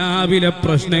ദുനിയാവിലെ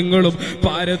പ്രശ്നങ്ങളും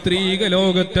പാരത്രിക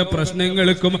ലോകത്തെ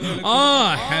പ്രശ്നങ്ങൾക്കും ആ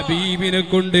ഹബീബിനെ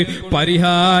കൊണ്ട്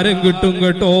പരിഹാരം കിട്ടും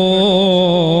കേട്ടോ.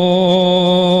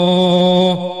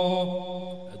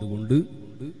 അതുകൊണ്ട്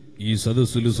ഈ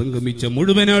സദസ്സിൽ സംഗമിച്ച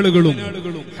മുഴുവൻ ആളുകളും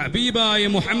ഹബീബായ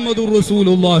മുഹമ്മദുർ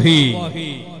റസൂലുള്ളാഹി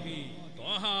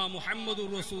മുഹമ്മദുർ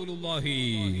റസൂലുള്ളാഹി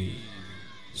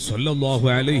സല്ലല്ലാഹു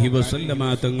അലൈഹി വസല്ലമ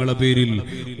തങ്ങളുടെ പേരിൽ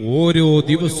ഓരോ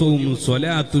ദിവസവും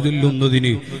സ്വലാത്ത്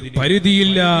ചൊല്ലുന്നതിന്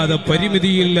പരിധിയില്ലാതെ,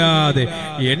 പരിമിതിയില്ലാതെ,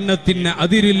 എണ്ണത്തിന്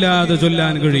അതിരില്ലാതെ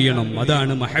ചൊല്ലാൻ കഴിയണം.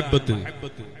 അതാണ് മഹബ്ബത്ത്,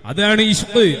 അതാണ്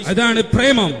ഇഷ്ഖ്, അതാണ്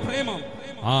പ്രേമം.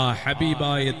 ആ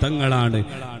ഹബീബായ തങ്ങളാണ്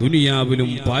ദുനിയാവിലും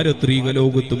പാരത്രിക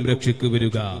ലോകത്തും രക്ഷയ്ക്ക്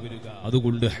വരിക.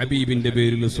 അതുകൊണ്ട് ഹബീബിന്റെ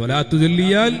പേരിൽ സ്വലാത്ത്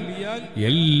ചൊല്ലിയാൽ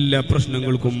എല്ലാ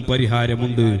പ്രശ്നങ്ങൾക്കും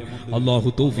പരിഹാരമുണ്ട്. അല്ലാഹു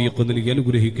തൗഫീഖ് നൽകി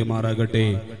അനുഗ്രഹിക്കുമാറാകട്ടെ.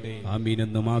 ആമീൻ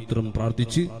എന്ന് മാത്രം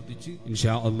പ്രാർത്ഥിച്ച്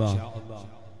ഇൻഷാ അല്ലാഹ്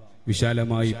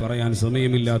വിശാലമായി പറയാൻ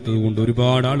സമയമില്ലാത്തത് കൊണ്ട്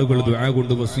ഒരുപാട് ആളുകൾ ദുആ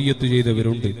കൊണ്ട് വസിയത്ത്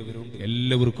ചെയ്തവരുണ്ട്.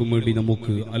 എല്ലാവർക്കും വേണ്ടി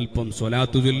നമുക്ക് അല്പം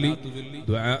സ്വലാത്ത് ചൊല്ലി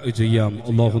ദുആ ചെയ്യാം.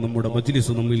 അല്ലാഹു നമ്മുടെ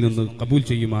മജ്ലിസ് നമ്മിൽ നിന്ന് ഖബൂൽ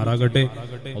ചെയ്യുമാറാകട്ടെ,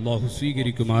 അല്ലാഹു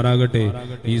സ്വീകരിക്കുമാറാകട്ടെ.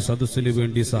 ഈ സദസ്സിന്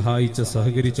വേണ്ടി സഹായിച്ച,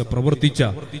 സഹകരിച്ച, പ്രവർത്തിച്ച,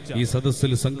 ഈ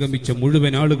സദസ്സിൽ സംഗമിച്ച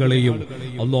മുഴുവൻ ആളുകളെയും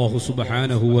അല്ലാഹു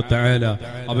സുബ്ഹാനഹു വ തആല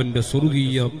അവന്റെ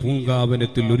സ്വർഗീയ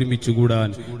പൂങ്കാവനത്തിൽ ഒരുമിച്ച് കൂടാൻ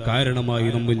കാരണമായി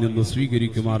നമ്മിൽ നിന്ന്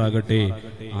സ്വീകരിക്കുമാറാകട്ടെ.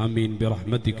 ആമീൻ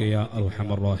ബിറഹ്മതിക യാ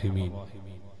അർഹമർ റഹീമീൻ.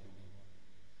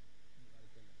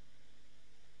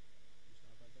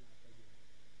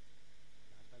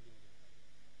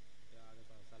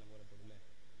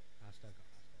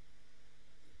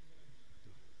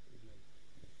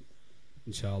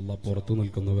 ഇൻഷാ അല്ലാഹ് പുറത്തു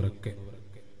നിൽക്കുന്നവരൊക്കെ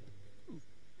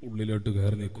ഉള്ളിലോട്ട്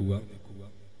കയറി നിൽക്കുക.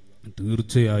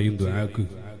 തീർച്ചയായും ദുആക്ക്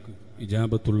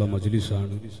ഇജാബത്തുള്ള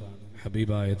മജ്ലിസാണ്.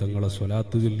 ഹബീബായ തങ്ങളെ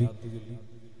സ്വലാത്ത് ചൊല്ലി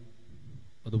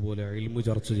അതുപോലെ ഇൽമു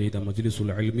ചർച്ച ചെയ്ത മജ്ലിസുൽ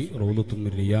ഇൽമി റൗളത്തും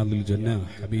മിൻ റിയാദിൽ ജന്ന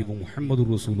ഹബീബ് മുഹമ്മദുർ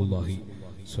റസൂലുള്ളാഹി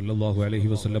സ്വല്ലല്ലാഹു അലൈഹി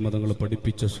വസല്ലം തങ്ങൾ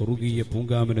പഠിപ്പിച്ച സ്വർഗീയ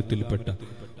പൂങ്കാവനത്തിൽപ്പെട്ട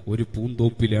ഒരു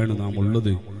പൂന്തോപ്പിലാണ് നാം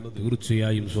ഉള്ളത്.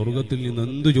 തീർച്ചയായും സ്വർഗത്തിൽ നിന്ന്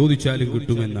എന്ത് ചോദിച്ചാലും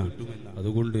കിട്ടുമെന്നാണ്.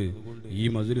 അതുകൊണ്ട് ഈ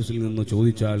മജ്ലിസിൽ നിന്ന്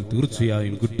ചോദിച്ചാൽ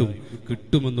തീർച്ചയായും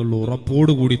കിട്ടുമെന്നുള്ള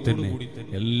ഉറപ്പോടുകൂടി തന്നെ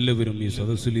എല്ലാവരും ഈ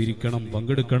സദസ്സിൽ ഇരിക്കണം,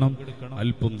 പങ്കെടുക്കണം.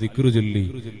 അല്പം ദിക്ർ ചൊല്ലി,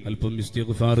 അല്പം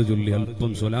ഇസ്തിഗ്ഫാർ ചൊല്ലി,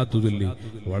 അല്പം സ്വലാത്ത് ചൊല്ലി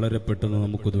വളരെ പെട്ടെന്ന്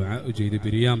നമുക്ക് ദുആ ചെയ്ത്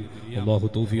പിരിയാം. അല്ലാഹു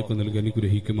തൗഫീഖ് നൽകി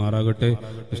അനുഗ്രഹിക്കുമാറാകട്ടെ.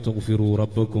 അസ്തഗ്ഫിറു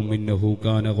റബ്ബക്കും ഇന്നഹു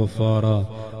കാന ഗഫാറ.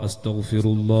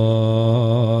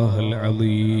 അസ്തഗ്ഫിറുല്ലാഹൽ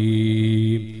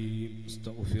അലീം.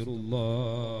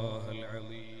 അസ്തഗ്ഫിറുല്ലാഹൽ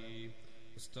അലീം.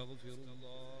 അസ്തഗ്ഫിറുല്ലാഹ്.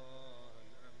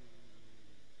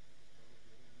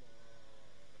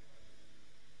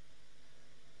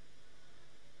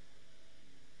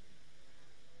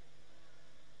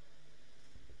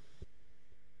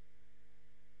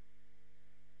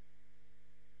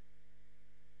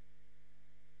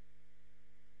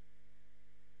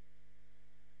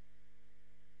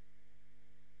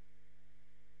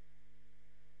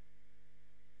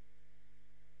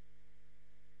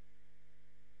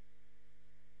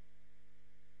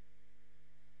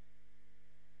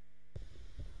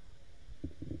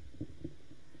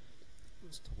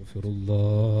 أستغفر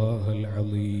الله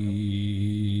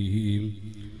العظيم.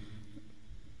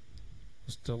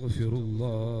 أستغفر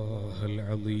الله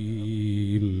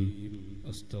العظيم.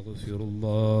 أستغفر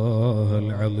الله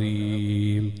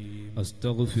العظيم.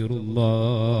 أستغفر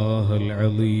الله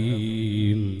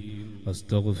العظيم.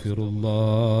 أستغفر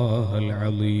الله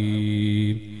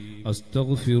العظيم.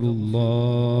 أستغفر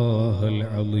الله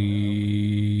العظيم.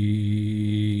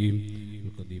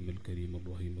 القديم الكريم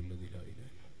الرحيم الذي لا إله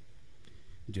إلا هو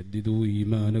جددوا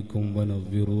إيمانكم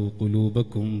ونوروا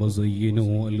قلوبكم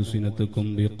وزينوا ألسنتكم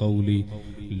بقول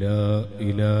لا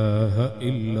إله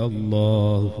إلا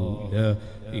الله لا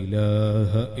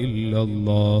إله إلا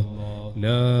الله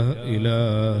لا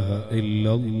إله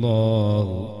إلا الله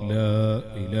لا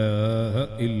إله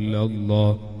إلا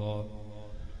الله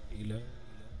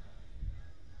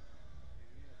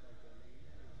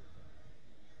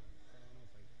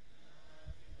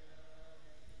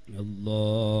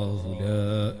الله لا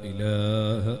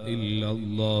إله إلا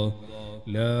الله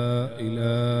لا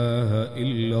إله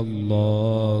إلا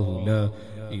الله لا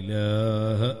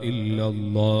إله إلا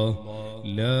الله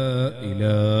لا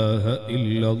إله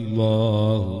إلا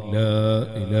الله لا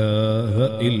إله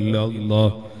إلا الله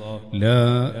لا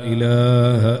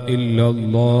إله إلا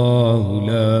الله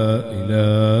لا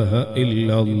إله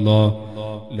إلا الله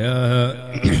لا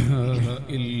إله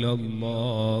إلا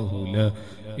الله لا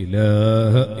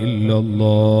إله إلا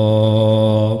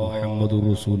الله محمد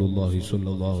رسول الله صلى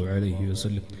الله عليه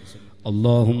وسلم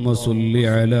اللهم صل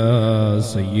على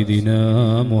سيدنا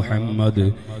محمد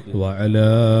وعلى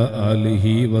آله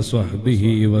وصحبه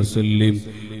وسلم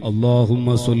اللهم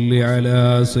صل على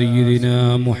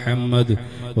سيدنا محمد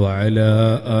وعلى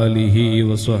آله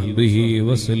وصحبه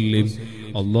وسلم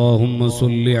اللهم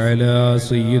صل على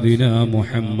سيدنا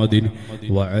محمد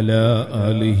وعلى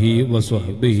آله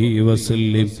وصحبه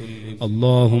وسلم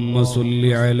اللهم صل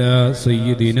على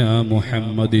سيدنا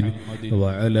محمد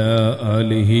وعلى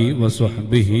آله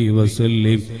وصحبه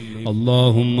وسلم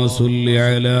اللهم صل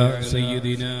على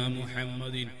سيدنا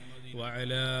محمد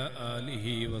وعلى آله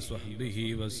وصحبه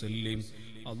وسلم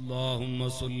اللهم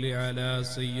صل على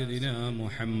سيدنا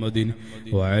محمد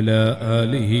وعلى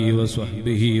آله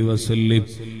وصحبه وسلم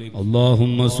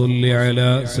اللهم صل على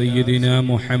سيدنا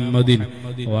محمد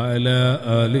وعلى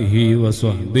آله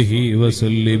وصحبه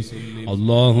وسلم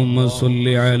اللهم صل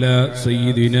على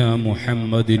سيدنا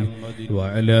محمد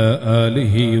وعلى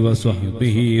آله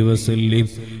وصحبه وسلم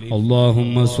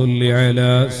اللهم صل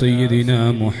على سيدنا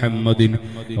محمد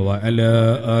وعلى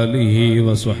آله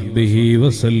وصحبه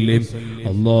وسلم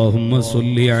اللهم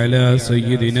صل على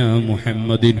سيدنا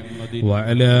محمد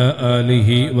وعلى آله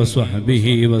وصحبه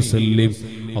وسلم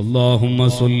اللهم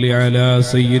صل على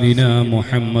سيدنا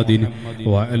محمد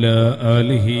وعلى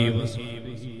آله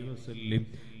وصحبه وسلم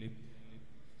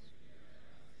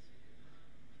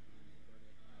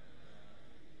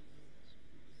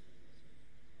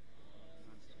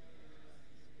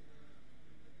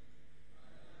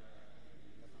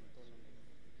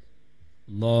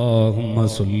اللهم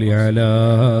صل على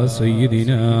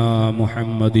سيدنا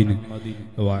محمد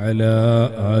وعلى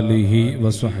آله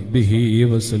وصحبه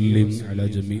وسلم على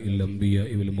جميع الأنبياء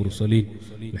والمرسلين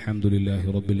الحمد لله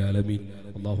رب العالمين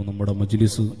അല്ലാഹു നമ്മുടെ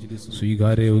മജ്ലിസ്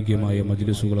സ്വീകാര്യോഗ്യമായ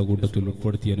മജ്ലിസുകളെ കൂട്ടത്തിൽ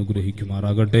ഉൾപ്പെടുത്തി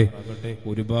അനുഗ്രഹിക്കുമാറാകട്ടെ.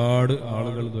 ഒരുപാട്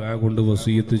ആളുകൾ ദുആ കൊണ്ട്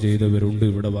വസിയത്ത് ചെയ്തവരുണ്ട്.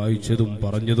 ഇവിടെ വായിച്ചതും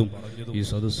പറഞ്ഞതും ഈ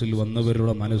സദസ്സിൽ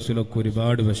വന്നവരുടെ മനസ്സിലൊക്കെ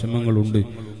ഒരുപാട് വിഷമങ്ങളുണ്ട്.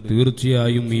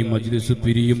 തീർച്ചയായും ഈ മജ്ലിസ്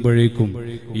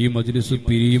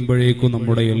പിരിയുമ്പോഴേക്കും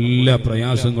നമ്മുടെ എല്ലാ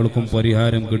പ്രയാസങ്ങൾക്കും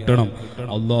പരിഹാരം കിട്ടണം.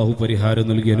 അല്ലാഹു പരിഹാരം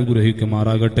നൽകി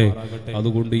അനുഗ്രഹിക്കുമാറാകട്ടെ.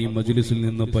 അതുകൊണ്ട് ഈ മജ്ലിസിൽ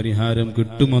നിന്ന് പരിഹാരം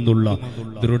കിട്ടുമെന്നുള്ള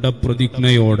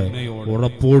ദൃഢപ്രതിജ്ഞയോടെ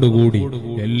ഉറപ്പോടുകൂടി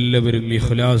എല്ലാവരും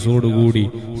ഇഖ്ലാസോടുകൂടി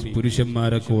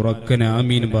പുരുഷന്മാരൊക്കെ ഉറക്കനെ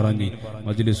ആമീൻ പറഞ്ഞ്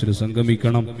മജ്ലിസിൽ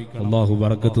സംഗമിക്കണം. അല്ലാഹു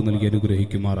ബറക്കത്ത് നൽകി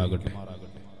അനുഗ്രഹിക്കുമാറാകട്ടെ.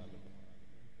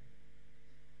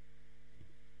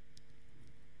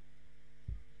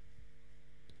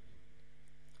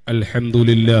 الحمد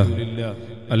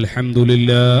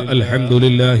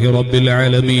لله رب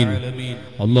العالمين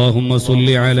اللهم صل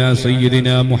على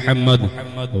سيدنا محمد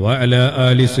وعلى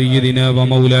آل سيدنا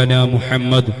ومولانا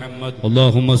محمد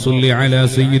اللهم صل على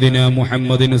سيدنا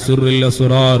محمد سر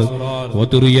الأسرار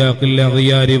وترياق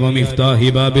الأغيار ومفتاح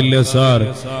باب اليسار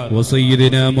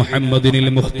وسيدنا محمد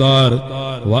المختار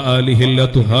وآله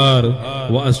الأطهار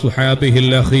وأصحابه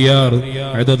الأخيار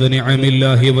عدد نعم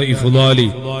الله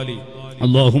وإفضاله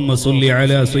اللهم صل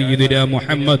على سيدنا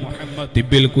محمد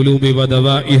طب القلوب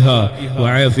ودوائها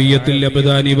وعافية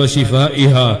الأبدان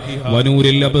وشفائها ونور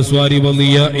الأبصار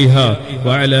وضيائها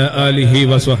وعلى آله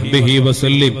وصحبه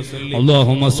وسلم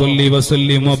اللهم صل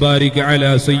وسلم وبارك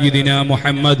على سيدنا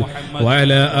محمد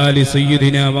وعلى آل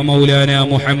سيدنا ومولانا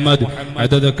محمد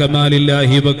عدد كمال الله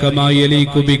وكما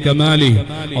يليق بكماله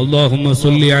اللهم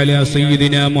صل على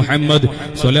سيدنا محمد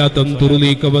صلاة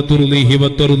ترضيك وترضيه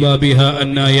وترضى بها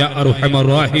أن يا أرحم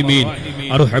الراحمين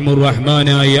അർഹമുർ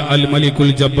റഹ്മാനായ അൽ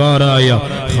മലിക്കുൽ ജബ്ബാറായ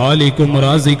ഖാലിഖും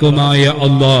റാസിഖുമായ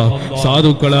അല്ലാഹ്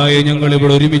സാധുക്കളായ ഞങ്ങൾ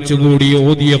ഇവിടെ ഒരുമിച്ച് കൂടി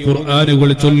ഓതിയ ഖുർആനുകൾ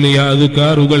ചൊല്ലിയ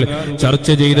അദ്കാറുകൾ ചർച്ച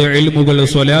ചെയ്ത ഇൽമുകൾ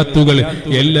സ്വലാത്തുകൾ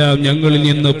എല്ലാം ഞങ്ങളിൽ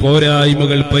നിന്ന്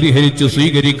പോരായ്മകൾ പരിഹരിച്ച്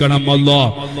സ്വീകരിക്കണം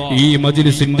അല്ലാഹ്. ഈ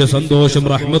മജ്ലിസിന്റെ സന്തോഷം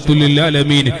റഹ്മത്തുൽ ലിൽ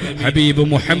ആലമീൻ ഹബീബ്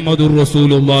മുഹമ്മദുർ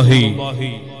റസൂലുള്ളാഹി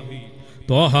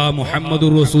ത്വാഹ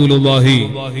മുഹമ്മദുർ റസൂലുള്ളാഹി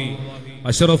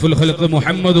അഷ്റഫുൽ ഖൽഖ്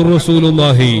മുഹമ്മദുർ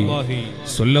റസൂലുള്ളാഹി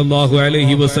സ്വല്ലല്ലാഹു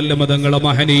അലൈഹി വസല്ലം തങ്ങളെ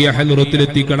മഹനീയ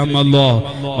ഹൽറത്തിലെത്തിക്കണം അല്ലാഹ്.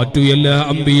 മറ്റു എല്ലാ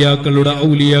അമ്പിയാക്കളുടെ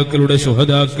ഔലിയാക്കളുടെ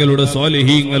ശുഹദാക്കളുടെ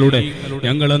സ്വാലിഹീങ്ങളുടെ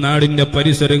ഞങ്ങളുടെ നാടിന്റെ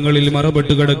പരിസരങ്ങളിൽ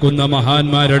മറപ്പെട്ട് കിടക്കുന്ന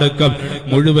മഹാന്മാരടക്കം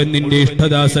മുഴുവൻ നിന്റെ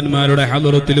ഇഷ്ടദാസന്മാരുടെ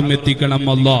ഹൽറത്തിലും എത്തിക്കണം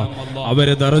അല്ലാഹ്.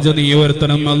 അവരെ ദറജ നീ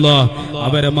ഉയർത്തണം അല്ലാഹ്.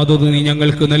 അവരെ മദദ് നീ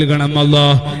ഞങ്ങൾക്ക് നൽകണം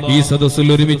അല്ലാഹ്. ഈ സദസ്സിൽ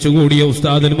ഒരുമിച്ച് കൂടിയ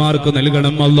ഉസ്താദന്മാർക്ക്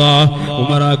നൽകണം അല്ലാഹ്.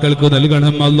 ഉമറാക്കൾക്ക്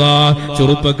നൽകണം അല്ലാഹ്.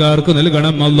 ചെറുപ്പക്കാർക്ക്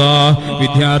നൽകണം അല്ലാഹ്.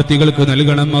 വിദ്യാർത്ഥികൾക്ക്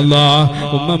നൽകണം അല്ലാഹ്.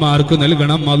 ഉമ്മമാർക്ക്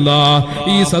നൽകണം അല്ലാഹ്.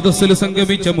 ഈ സദസ്സിൽ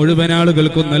സംഗമിച്ച മുഴുവൻ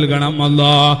ആളുകൾക്കും നൽകണം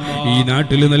അല്ലാഹ്. ഈ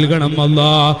നാട്ടിൽ നൽകണം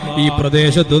അല്ലാഹ്. ഈ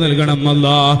പ്രദേശത്ത് നൽകണം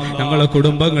അല്ലാഹ്. ഞങ്ങളെ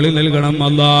കുടുംബങ്ങളിൽ നൽകണം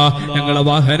അല്ലാഹ്. ഞങ്ങളെ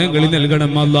വാഹനങ്ങളിൽ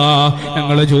നൽകണം അല്ലാഹ്.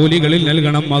 ഞങ്ങളെ ജോലികളിൽ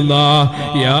നൽകണം അല്ലാഹ്.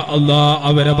 യാ അല്ലാഹ്,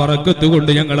 അവരെ ബറക്കത്ത്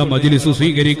കൊണ്ട് ഞങ്ങളെ മജ്ലിസ്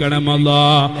സ്വീകരിക്കണം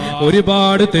അല്ലാഹ്.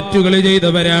 ഒരുപാട് തെറ്റുകൾ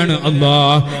ചെയ്തവരാണ്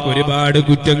അല്ലാഹ്. ഒരുപാട്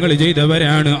കുറ്റങ്ങൾ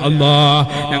ചെയ്തവരാണ് അല്ലാഹ്.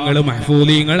 ഞങ്ങൾ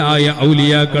മഹ്ഫൂദീങ്ങളായ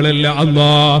ഔലിയാക്കളല്ല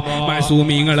അല്ലാഹ്.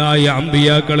 മഅസൂമീങ്ങളായ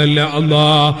അംബിയാക്കളല്ല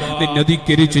അല്ലാഹ്. നിന്നെ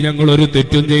ധിക്കരിച്ച് ഞങ്ങൾ ഒരു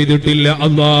തെറ്റും ചെയ്തിട്ടില്ല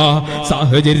അല്ലാഹ്.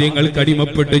 സാഹചര്യങ്ങൾക്ക്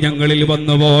അടിമപ്പെട്ട് ഞങ്ങളിൽ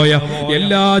വന്നുപോയ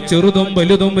എല്ലാ ചെറുതും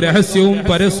വലുതും രഹസ്യവും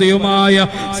പരസ്യവുമായ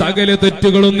സകല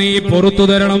തെറ്റുകളും നീ പുറത്തു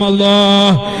തരണം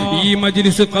അല്ലാഹ്. ഈ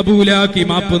മജ്ലിസ് കബൂലാക്കി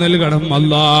മാപ്പ് നൽകണം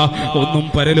അല്ലാഹ്. ഒന്നും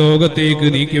പരലോകത്തേക്ക്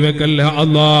നീക്കിവെക്കല്ല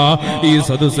അല്ലാഹ്. ഈ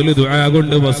സദസ്സിൽ ദുആ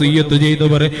കൊണ്ട് വസിയ്യത്ത്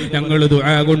ചെയ്തവർ, ഞങ്ങൾ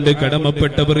ദുആ കൊണ്ട്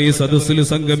കടമപ്പെട്ടവർ, ഈ സദസ്സിൽ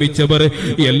സംഗമിച്ചവർ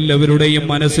എല്ലാവരുടെയും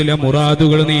മനസ്സിലെ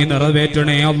മുറാദുകൾ നീ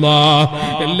നിറവേറ്റണേ അല്ലാഹ്.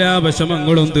 എല്ലാ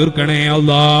വിഷമങ്ങളും തീർക്കണേ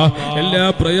അല്ലാഹ്. എല്ലാ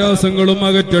പ്രയാസങ്ങളും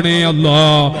അകറ്റണേ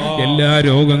അല്ലാഹ്. എല്ലാ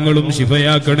രോഗങ്ങളും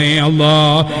ശിഫയാക്കണേ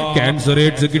അല്ലാഹ്. ക്യാൻസർ,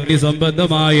 എയ്ഡ്സ്, കിഡ്നി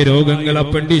സംബന്ധമായ രോഗങ്ങൾ,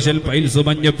 അപ്പൻഡിഷൻ, പൈൽസ്,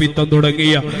 മഞ്ഞപ്പിത്തം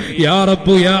തുടങ്ങിയ യാ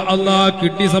റബ്ബ് യാ അല്ലാഹ്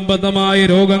കിഡ്നി സംബന്ധമായ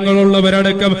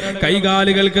രോഗങ്ങളുള്ളവരടക്കം,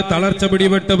 കൈകാലുകൾക്ക് തളർച്ച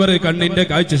പിടിപെട്ടവർ, കണ്ണിന്റെ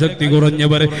കാഴ്ചശക്തി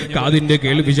കുറഞ്ഞവർ, കാതിന്റെ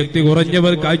കേൾവി ശക്തി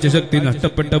കുറഞ്ഞവർ, കാഴ്ചശക്തി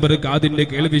നഷ്ടപ്പെട്ടവർ, കാതിന്റെ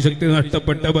കേൾവി ശക്തി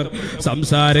നഷ്ടപ്പെട്ടവർ,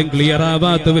 സംസാരം ക്ലിയർ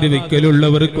ആവാത്തവർ,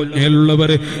 വിക്കലുള്ളവർ,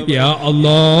 കുഞ്ഞലുള്ളവർ, യാ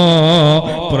അല്ലാഹ്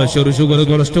പ്രഷർ, ഷുഗർ,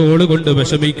 കൊളസ്ട്രോൾ കൊണ്ട്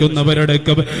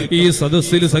വിഷമിക്കുന്നവരടക്കം ഈ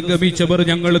സദസ്സിൽ സംഗമിച്ചവർ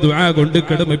ഞങ്ങൾ ദുആ കൊണ്ട്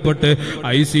കടമപ്പെട്ട്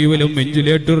ഐസിയുവിലും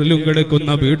വെന്റിലേറ്ററിലും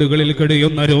കിടക്കുന്ന, വീടുകളിൽ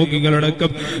കഴിയുന്ന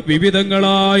രോഗികളടക്കം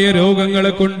വിവിധങ്ങളായ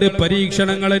രോഗങ്ങളെ കൊണ്ട്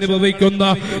പരീക്ഷണങ്ങൾ അനുഭവിക്കുന്ന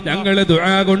ഞങ്ങൾ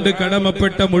ദുആ കൊണ്ട്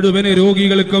കടമപ്പെട്ട മുഴുവൻ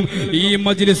രോഗികൾക്കും ഈ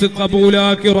മജ്ലിസ്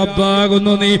കബൂലാക്കി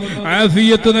റബ്ബാകുന്നു നീ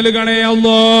ആഫിയത്ത് നൽകണേ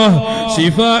അല്ലാഹ്.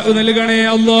 ശിഫാ നൽകണേ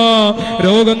അല്ലാഹ്.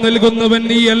 രോഗം നൽകുന്നവൻ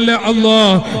നീയല്ല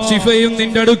അല്ലാഹ്. ശിഫയും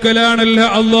നിന്റെ അടുക്കലാണല്ല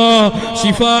അല്ലാഹ്.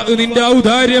 ശിഫാ നിന്റെ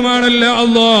ഔദാര്യമാണല്ല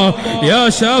അല്ലാഹ്. യാ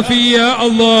ഷാഫി യാ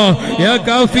അല്ലാഹ്, യാ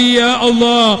കാഫി യാ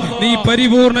അല്ലാഹ്, നീ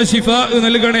പരിപൂർണ ശിഫാ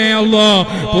നൽകണേ അല്ലാഹ്.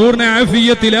 പൂർണ്ണ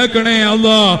ആഫിയത്തിലാക്കണേ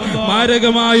അല്ലാഹ്.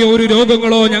 മാരകമായ ഒരു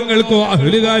രോഗങ്ങളോ ഞങ്ങൾക്കോ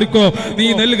അഹ്ലുകാർക്കോ നീ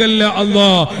നൽകല്ല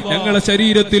അല്ലാഹ്. ഞങ്ങളുടെ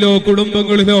ശരീരത്തിലോ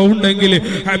കുടുംബങ്ങളിലോ ഉണ്ടെങ്കിൽ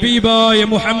ഹബീബായ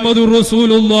മുഹമ്മദുർ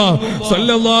റസൂലുള്ളാഹ്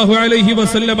സ്വല്ലല്ലാഹു അലൈഹി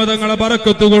വസല്ലം തങ്ങളെ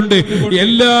ബറക്കത്ത് കൊണ്ട്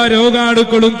എല്ലാ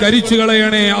രോഗാണുക്കളും കരിച്ചു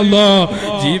കളയണേ അല്ലാഹ്.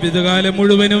 ജീവിതകാലം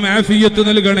മുഴുവനും ആഫിയത്ത്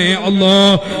നൽകണേ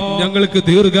അല്ലാഹ്. ഞങ്ങൾക്ക്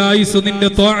ദീർഘായുസ് നിന്റെ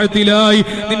ത്വാഅത്തിലായി,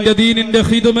 നിന്റെ ദീനിന്റെ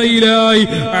ഖിദ്മയിലായി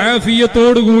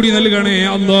ആഫിയത്തോടുകൂടി നൽകണേ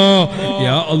അല്ലാഹ്.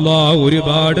 യാ അല്ലാഹ്,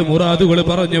 ഒരുപാട് മുറാദുകൾ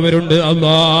പറഞ്ഞവരുണ്ട്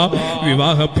അല്ലാഹ്.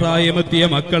 വിവാഹപ്രായമെത്തിയ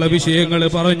മക്കളെ വിഷയങ്ങൾ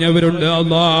പറഞ്ഞവരുണ്ട്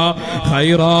അല്ലാഹ്.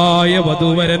 ഖൈറായ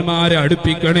വധൂവരന്മാരെ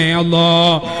അടുപ്പിക്കണേ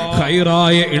അല്ലാഹ്.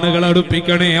 ഖൈറായ ഇണകൾ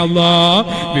അടുപ്പിക്കണേ അല്ലാഹ്.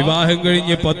 വിവാഹം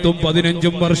കഴിഞ്ഞ് 10ഉം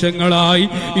 15ഉം വർഷങ്ങളായി,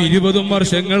 20ഉം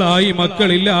വർഷങ്ങളായി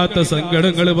മക്കളില്ലാത്ത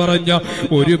സങ്കടങ്ങൾ പറഞ്ഞ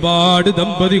ഒരുപാട്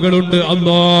ദമ്പതികളുണ്ട്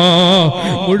അല്ലാഹ്.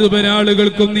 മുഴുവൻ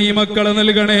ആളുകൾക്കും നീ മക്കളെ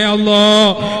നൽകണേ അല്ലാഹ്.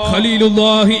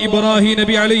 ഖലീലുല്ലാഹി ഇബ്രാഹിം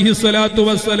നബി അലൈഹി സ്വലാത്തു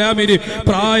വസ്സലാമിന്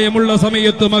പ്രായമുള്ള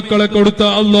സമയത്ത് മക്കളെ കൊടുത്ത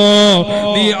അല്ലാഹ്,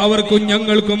 നീ അവർക്കും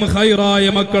ഞങ്ങൾക്കും ഖൈറായ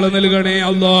മക്കളെ നൽകണേ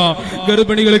അല്ലാഹ്.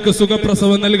 ഗർഭിണികൾക്ക്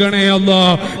സുഖപ്രസവം നൽകണേ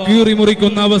അല്ലാഹ്. കീറി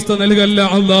മുറിക്കുന്ന അവസ്ഥ നൽകല്ല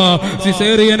അല്ലാഹ്.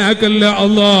 സിസേറിയൻ ആക്കല്ല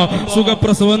അല്ലാഹ്.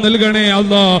 സുഖപ്രസവം നൽകണേ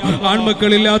അല്ലാഹ്.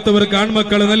 ആൺമക്കളില്ലാത്തവർക്ക്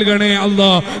ആൺമക്കളെ നൽകണേ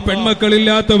അല്ലാഹ്.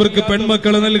 പെൺമക്കളില്ലാത്തവർക്ക്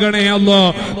പെൺമക്കളെ നൽകണേ അല്ലാഹ്.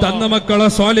 തന്ന മക്കളെ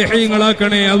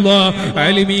സ്വാലിഹീങ്ങളാക്കണേ അല്ലാഹ്.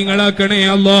 ആലിമീങ്ങളാക്കണേ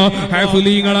അല്ലാഹ്.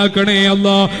 ഹാഫിളീങ്ങളാക്കണേ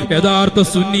അല്ലാഹ്. യഥാർത്ഥ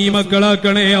സുന്നി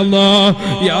മക്കളാക്കണേ അല്ലാഹ്.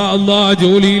 യാ അല്ലാഹ്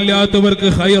ജോലിയില്ലാത്തവർക്ക്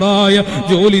ഖൈറായ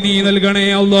ജോലി നീ നൽകണേ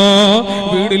അല്ലാഹ്.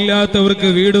 വീടില്ലാത്തവർക്ക്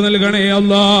വീട് നൽകണേ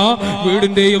അല്ലാഹ്.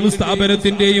 വീടിന്റെയും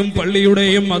സ്ഥാപനത്തിന്റെയും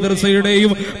പള്ളിയുടെയും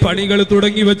മദ്രസയുടെയും പണികൾ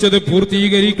തുടങ്ങി വെച്ചത്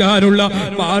പൂർത്തീകരിക്കാനുള്ള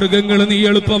മാർഗങ്ങൾ നീ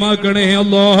എളുപ്പമാക്കണേ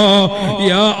അല്ലാഹ്.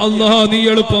 യാ അല്ലാഹ് നീ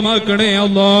എളുപ്പമാക്കണേ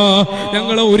അല്ലാഹ്.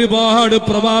 ഞങ്ങളെ ഒരുപാട്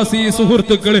പ്രവാസി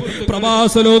സുഹൃത്തുക്കൾ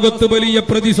പ്രവാസ ലോകത്ത് വലിയ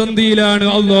പ്രതിസന്ധിയിലാണ്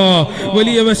അല്ലാഹ്,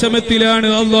 വലിയ വിഷമത്തിലാണ്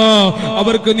അല്ലാഹ്.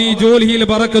 അവർക്ക് നീ ജോലിയിൽ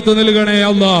ബറക്കത്ത് നൽകണേ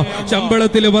അല്ലാഹ്.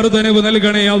 ശമ്പളത്തിൽ വർധനവ്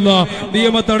നൽകണേ അല്ലാഹ്.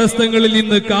 നിയമ തടസ്സങ്ങളിൽ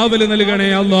നിന്ന് കാവൽ നൽകണേ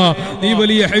അല്ലാഹ്. നീ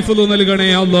വലിയ ഹിഫ്ള് നൽകണേ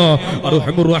അല്ലാഹ്.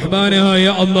 അർഹമുർ റഹ്മാനായ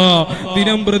അല്ലാഹ്,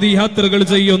 ദിനം പ്രതി യാത്രകൾ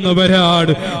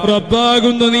ചെയ്യുന്നവരാണ്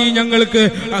റബ്ബാകുന്ന നീ ഞങ്ങൾക്ക്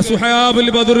അസ്ഹാബുൽ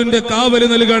ബദറിന്റെ കാവൽ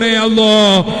നൽകണേ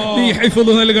അല്ലാഹ്. നീ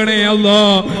ഹിഫ്ള് നൽകണേ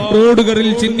അല്ലാഹ്. റോഡുകളിൽ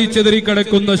ചിന്നിച്ചെതറി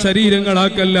കിടക്കുന്ന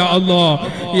ശരീരങ്ങളാക്കല്ല അല്ലാഹ്.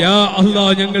 യാ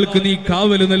അല്ലാഹ് ഞങ്ങൾക്ക് നീ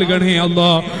കാവൽ നൽകണേ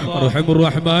അല്ലാഹ്. അർഹമുർ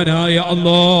റഹ്മാനായ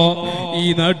അല്ലാഹ്, ഈ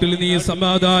നാട്ടിൽ നീ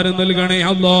സമാധാനം നൽകണേ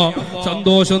അല്ലാഹ്.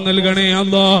 സന്തോഷം നൽകണേ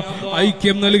അല്ലാഹ്.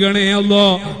 ഐക്യം നൽകണേ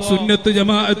അല്ലാഹ്. സുന്നത്ത്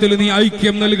ജമാഅത്തിൽ നീ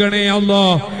ഐക്യം നൽകണേ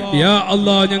അല്ലാഹ്. യാ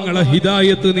അല്ലാഹ് ഞങ്ങളെ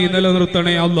ഹിദായത്ത് നീ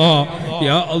നിലനിർത്തണേ അല്ലാഹ്.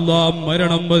 യാ അല്ലാഹ്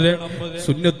മരണം വരെ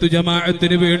സുന്നത്ത്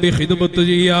ജമാഅത്തിന് വേണ്ടി ഖിദ്മത്ത്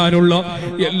ചെയ്യാനുള്ള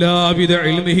എല്ലാവിധ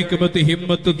ഇൽമി ഹിക്മത്ത്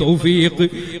ഹിമ്മത്ത് തൗഫീഖ്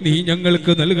നീ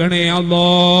ഞങ്ങൾക്ക് നൽകണേ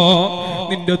അല്ലാഹ്.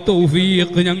 നിന്റെ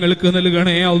തൗഫീഖ് ഞങ്ങൾക്ക്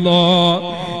നൽകണേ അല്ലാഹ്.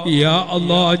 യാ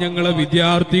അല്ലാഹ് ഞങ്ങളെ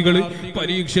വിദ്യാർത്ഥികൾ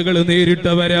പരീക്ഷകൾ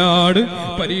നേരിട്ടവരാണ്,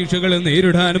 പരീക്ഷകൾ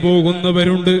നേരിടാൻ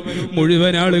പോകുന്നവരുണ്ട്.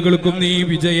 മുഴുവൻ ആളുകൾക്കും നീ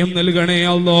വിജയം നൽകണേ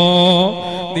അല്ലാഹ്.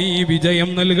 നീ വിജയം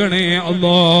നൽകണേ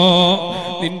അല്ലാഹ്.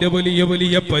 നിന്റെ വലിയ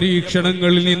വലിയ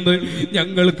പരീക്ഷണങ്ങളിൽ നിന്ന്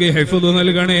ഞങ്ങൾക്ക് ഹിഫ്ള്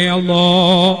നൽകണേ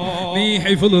അല്ലാഹ്. നീ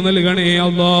ഹിഫ്ള് നൽകണേ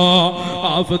അല്ലാഹ്.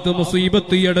 ആഫത്ത്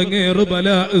മുസീബത്ത് ഇടങ്ങേറ്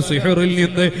ബലാ സിഹറിൽ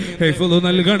നിന്ന് ഹിഫ്ള്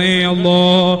നൽകണേ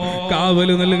അല്ലാഹ്. കാവൽ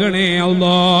നൽകണേ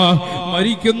അല്ലാഹ്.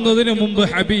 മരിക്കുന്നതിന് മുമ്പ്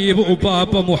ഹബീബ്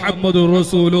ഉപ്പാപ്പ മുഹമ്മദുർ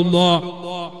റസൂലുള്ളാഹ്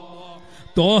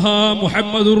തോഹ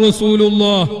മുഹമ്മദുർ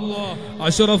റസൂലുള്ളാഹ്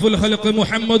അഷ്റഫുൽ ഖൽഖ്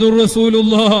മുഹമ്മദുർ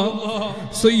റസൂലുള്ളാഹ്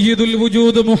സയ്യിദുൽ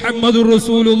വജൂദ് മുഹമ്മദുർ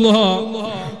റസൂലുള്ളാഹ്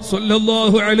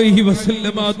സ്വല്ലല്ലാഹു അലൈഹി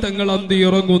വസല്ലമ തങ്ങൾ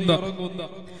അന്തിയിറങ്ങുന്ന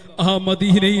ആ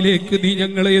മദീനയിലേക്ക് നീ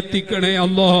ഞങ്ങളെ എത്തിക്കണേ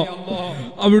അല്ലാഹ്.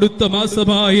 അവിടുത്തെ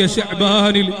മാസമായ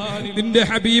ശഅബാനിൽ നിന്റെ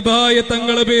ഹബീബായ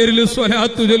തങ്ങളുടെ പേരിൽ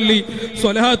സ്വലാത്ത് ചൊല്ലി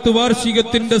സ്വലാത്ത്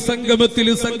വാർഷികത്തിന്റെ സംഗമത്തിൽ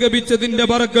സംഗമിച്ചതിന്റെ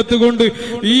ബറക്കത്ത് കൊണ്ട്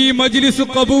ഈ മജ്ലിസ്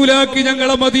ഖബൂലാക്കി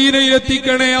ഞങ്ങളെ മദീനയിൽ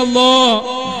എത്തിക്കണേ അല്ലാഹ്.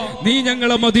 നീ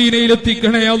ഞങ്ങളെ മദീനയിൽ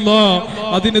എത്തിക്കണേ അല്ലാഹ്.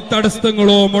 അതിന്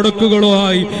തടസ്സങ്ങളോ മുടക്കുകളോ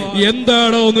ആയി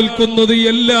എന്താണോ നിൽക്കുന്നത്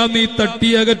എല്ലാം നീ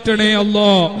തട്ടിയകറ്റണേ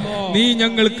അല്ലാഹ്. നീ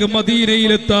ഞങ്ങൾക്ക്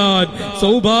മദീനയിലെത്താൻ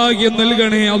സൗഭാഗ്യം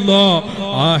നൽകണേ അല്ലാഹ്.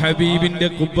 ആ ഹബീബിന്റെ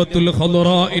ഖുബ്ബത്തുൽ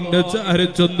ഖളറാഇന്റെ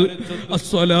ചാരച്ചൊന്ന്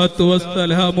അസ്സലാത്തു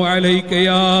വസ്സലാമു അലൈക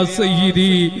യാ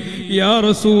സയ്യിദി യാ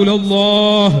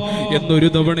റസൂലല്ലാഹ് എന്നൊരു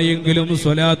തവണയെങ്കിലും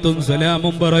സ്വലാത്തും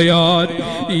സലാമും പറയാൻ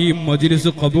ഈ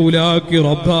മജ്ലിസ് ഖബൂലാക്കി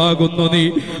റബ്ബാകുന്ന നീ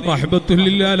റഹ്മത്തുൽ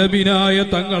ലിൽ ആലമീനായ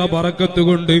തങ്ങളെ ബറക്കത്ത്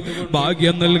കൊണ്ട്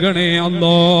ഭാഗ്യം നൽകണേ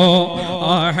അല്ലാഹ്.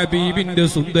 ആ ഹബീബിന്റെ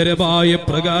സുന്ദരമായ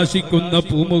പ്രകാശിക്കുന്ന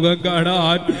പൂമുഖം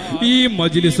കാണാൻ ഈ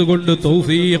മജ്ലിസ് കൊണ്ട്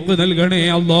തൗഫീഖ് നൽകണേ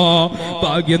അല്ലാഹ്.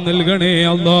 ഭാഗ്യം നൽകണേ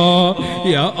അല്ലാഹ്.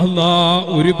 യാ അല്ലാഹ്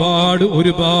ഒരുപാട്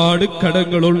ഒരുപാട്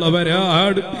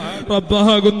കടങ്ങളുള്ളവരാണ്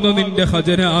റബ്ബാകുന്ന നിന്റെ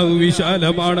ഖജനാവ്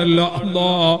വിശാലമാണല്ലോ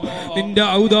അല്ലാഹ്. നിന്റെ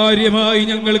ഔദാര്യമായി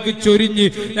ഞങ്ങൾക്ക് ചൊരിഞ്ഞ്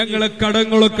ഞങ്ങളെ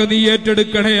കടങ്ങളൊക്കെ നീ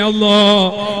ഏറ്റെടുക്കണേ അല്ലാഹ്.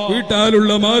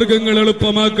 വീട്ടാലുള്ള മാർഗങ്ങൾ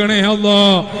എളുപ്പമാക്കണേ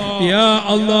അല്ലാഹ്. യാ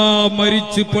അല്ലാഹ്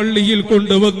മരിച്ച് പള്ളിയിൽ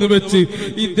കൊണ്ടുവന്ന് വെച്ച്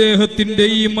ഇദ്ദേഹത്തിന്റെ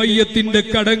ഈ മയ്യത്തിന്റെ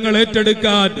കടങ്ങൾ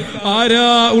ഏറ്റെടുക്കാൻ ആരാ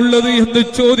ഉള്ളത് എന്ന്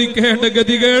ചോദിക്കേണ്ട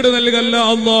ഗതികേട് നൽകല്ല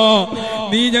അല്ലാഹ്.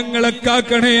 നീ ഞങ്ങളെ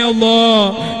കാക്കണേ അല്ലാഹ്.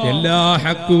 എല്ലാ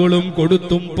ഹക്കുകളും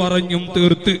കൊടുത്തും പറഞ്ഞും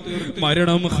തീർത്ത്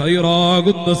മരണം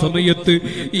ഖൈറാകുന്ന സമയത്ത്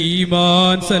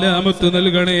ഈമാൻ സലാമത്ത്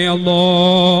നൽകണേ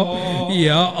അല്ലാഹ്.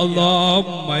 യാ അല്ലാഹ്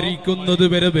മരിക്കുന്നത്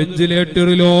വരെ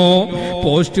വെന്റിലേറ്ററിലോ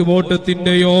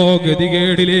പോസ്റ്റ്മോർട്ടത്തിന്റെയോ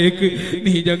ഗതികേടിലേക്ക്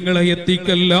നീ ഞങ്ങളെ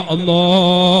എത്തിക്കല്ല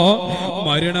അല്ലാഹ്.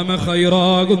 മരണം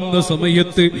ഖൈറാകുന്ന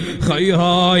സമയത്ത്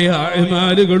ഖൈറായ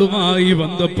അഅ്മാലുകളുമായി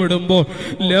ബന്ധപ്പെടുമ്പോൾ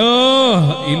ലാ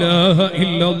ഇലാഹ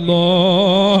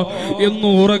ഇല്ലല്ലാഹ് എന്ന്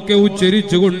ഉറക്കെ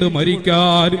ഉച്ചരിച്ചുകൊണ്ട്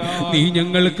മരിക്കാൻ നീ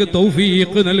ഞങ്ങൾക്ക്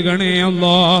തൗഫീഖ് നൽകണേ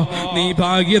അല്ലാഹ്. നീ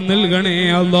ഭാഗ്യം നൽകണേ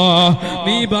അല്ലാഹ്.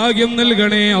 നീ ഭാഗ്യം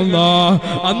നൽകണേ അല്ലാഹ്.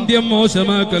 അന്ത്യം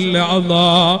മോശമാക്കല്ല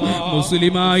അല്ലാഹ്.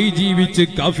 മുസ്ലിമായി ജീവിച്ച്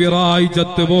കാഫിറായി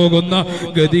ചത്തുപോകുന്ന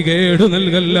ഗതികേട്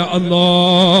നൽകല്ല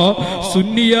അല്ലാഹ്.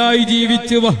 സുന്നിയായി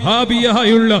ജീവിച്ച്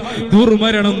വഹാബിയായുള്ള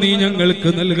ദുർമരണം നീ ഞങ്ങൾക്ക്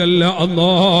നൽകല്ല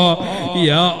അല്ലാ.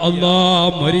 യാ അല്ലാ,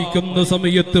 മരിക്കുന്ന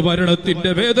സമയത്ത്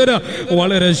മരണത്തിന്റെ വേദന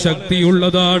വളരെ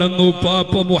ശക്തിയുള്ളതാണെന്ന്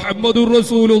ഉപ്പാപ്പ മുഹമ്മദുർ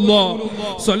റസൂലുള്ളാഹ്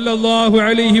സ്വല്ലല്ലാഹു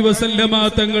അലൈഹി വസല്ലമ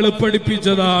തങ്ങൾ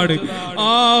പഠിപ്പിച്ചതാണ്.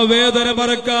 ആ വേദന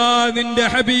മറക്കാൻ നിന്റെ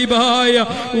ഹബീബായ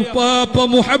ഉപ്പാപ്പ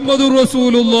മുഹമ്മദുർ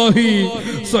റസൂലുള്ളാഹി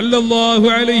സ്വല്ലല്ലാഹു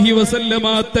അലൈഹി വസല്ലമ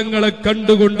തങ്ങളെ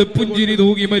കണ്ടുകൊണ്ട് പുഞ്ചിരി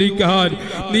തൂകി മരിക്കാൻ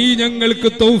നീ ഞങ്ങൾക്ക്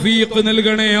തൗഫീഖ്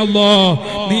നൽകണേ അല്ലാ.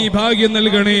 നീ ഭാഗ്യം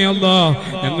നൽകണേ അല്ലാ.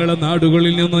 ഞങ്ങളെ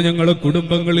നാടുകളിൽ നിന്ന്, ഞങ്ങളെ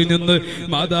കുടുംബങ്ങളിൽ നിന്ന്,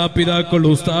 മാതാപിതാക്കൾ,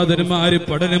 ഉസ്താദന്മാര്,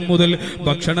 പഠനം മുതൽ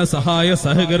ഭക്ഷണ സഹായ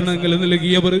സഹകരണങ്ങൾ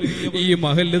നൽകിയവർ, ഈ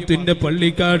മഹല്ലത്തിന്റെ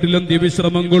പള്ളിക്കാട്ടിൽ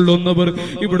അന്ത്യവിശ്രമം കൊള്ളുന്നവർ,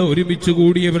 ഇവിടെ ഒരുമിച്ച്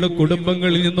കൂടിയവരുടെ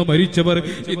കുടുംബങ്ങളിൽ നിന്ന് മരിച്ചവർ,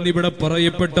 ഇന്നിവിടെ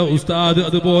പറയപ്പെട്ട ഉസ്താദ്,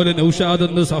 അതുപോലെ നൗഷാദ്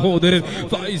എന്ന സഹോദരൻ,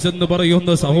 ഫൈസ് എന്ന് പറയുന്ന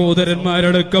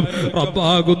സഹോദരന്മാരടക്കം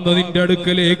റബ്ബാകുന്നതിന്റെ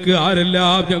അടുക്കലേക്ക്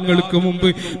ആരെല്ലാം ഞങ്ങൾക്ക് മുമ്പ്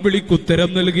വിളിക്കുത്തരം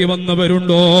നൽകി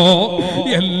വന്നവരുണ്ടോ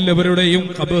എല്ലാവരുടെയും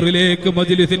ഖബറിലേക്ക്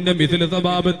മജ്ലിസിന്റെ മിഥില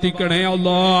സബാബെത്തിക്കണേ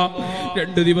അല്ലാ.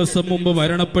 2 ദിവസം മുമ്പ്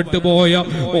മരണപ്പെട്ടു പോയ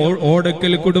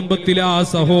ഓടക്കൽ കുടുംബത്തിലെ ആ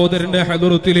സഹോദരന്റെ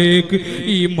ഹദറത്തിലേക്ക്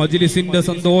ഈ മജ്ലിസിന്റെ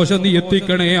സന്തോഷം നീ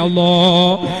എത്തിക്കണേ അല്ലാ.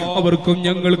 അവർക്കും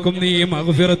ഞങ്ങൾക്കും നീ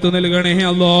മഗ്ഫിറത്ത് നൽകണേ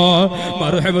അല്ലാ,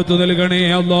 മർഹമത്ത് നൽകണേ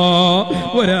അല്ലാ.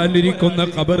 വരാനിരിക്കുന്ന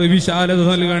ഖബർ വിശാലത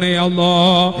നൽകണേ അല്ലാ.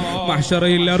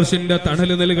 മഹ്ശറയിൽ അർശിന്റെ തണൽ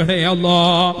നൽകണേ അല്ലാ.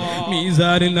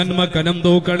 മീസാനിൽ നന്മ കനം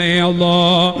തൂക്കണേ അല്ലാ.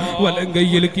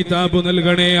 വലങ്കയിൽ കിതാബ്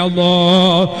നൽകണേ അല്ലാ.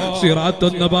 സിറാത്ത്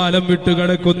എന്ന പാലം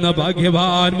വിട്ടുകിടക്കുന്ന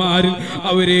ഭാഗ്യവാന്മാരിൽ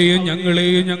അവരെയും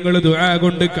ഞങ്ങളെയും ഞങ്ങൾ ദുആ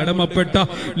കൊണ്ട് കടമപ്പെട്ട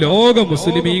ലോക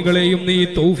മുസ്ലിമീങ്ങളെയും നീ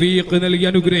തൗഫീഖ് നൽകി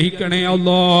അനുഗ്രഹിക്കണേ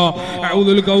അല്ലാ.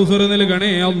 ഔദുൽ കൗസർ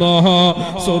നൽകണേ അല്ലാ.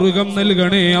 സ്വർഗ്ഗം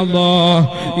നൽകണേ അല്ലാ.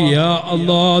 യാ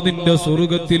അല്ലാ, നിന്റെ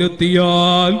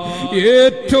സ്വർഗ്ഗത്തിലെത്തിയാൽ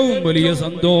ഏറ്റവും വലിയ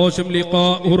സന്തോഷം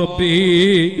ലിഖാഉ റബ്ബി,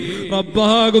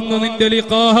 റബ്ബാകുന്ന നിന്റെ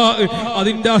ലിഖാ,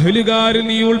 അതിന്റെ അഹ്ലുകാരിൽ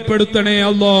നീ ഉൾപ്പെടുത്തണേ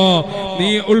അല്ലാ.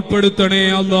 നീ ഉൾപ്പെടുത്തണേ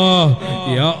അല്ലാ.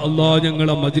 യാ അല്ലാ,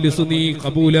 ഞങ്ങളെ മജ്ലിസ് നീ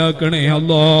കബൂലാക്കണേ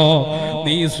അല്ലാ.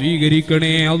 നീ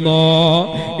സ്വീകരിക്കണേ അല്ലാ.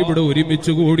 ഇവിടെ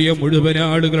ഒരുമിച്ച് കൂടിയ മുഴുവൻ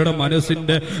ആളുകളുടെ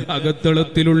മനസ്സിന്റെ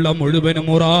അകത്തളത്തിലുള്ള മുഴുവൻ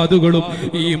മുറാദുകളും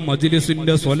ഈ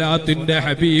മജ്ലിസിന്റെ സ്വലാത്തിന്റെ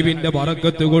ഹബീബിന്റെ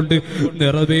ബറക്കത്ത് കൊണ്ട്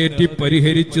നിറവേറ്റി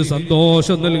പരിഹരിച്ച്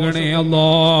സന്തോഷം നൽകണേ അല്ലാ.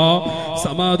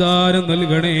 സമാധാനം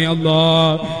നൽകണേ അല്ലാ.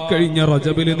 കഴിഞ്ഞ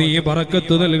റജബിൽ നീ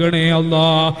ബറക്കത്ത് നൽകണേ അല്ലാ.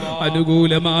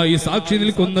 അനുകൂലമായി സാക്ഷി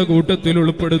നിൽക്കുന്ന കൂട്ടത്തിൽ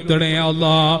ഉൾപ്പെടുത്തണേ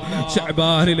അല്ലാ.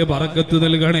 ശഅബാനിൽ ബറക്കത്ത്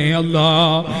നൽകണേ അല്ലാ.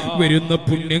 വരുന്ന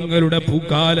പുണ്യങ്ങളുടെ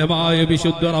പൂക്കാലമായ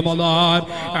വിശുദ്ധ റമളാൻ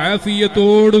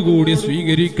ആഫിയത്തോടുകൂടി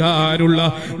സ്വീകരിക്കാനുള്ള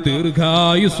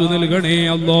ദീർഘായുസ് നൽകണേ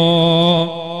അല്ലാ.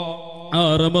 ആ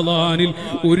റമളാനിൽ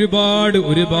ഒരുപാട്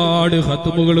ഒരുപാട്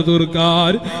ഖത്മുകൾ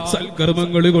തീർക്കാൻ,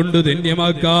 സൽക്കർമ്മങ്ങൾ കൊണ്ട്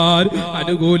ധന്യമാക്കാൻ,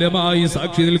 അനുകൂലമായി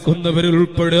സാക്ഷി നിൽക്കുന്നവരിൽ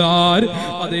ഉൾപ്പെടാൻ,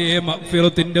 അതേ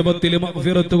മഗ്ഫിറത്തിന്റെ പത്തിൽ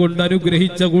മഗ്ഫിറത്ത് കൊണ്ട്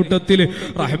അനുഗ്രഹിച്ച കൂട്ടത്തിൽ,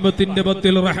 റഹ്മത്തിന്റെ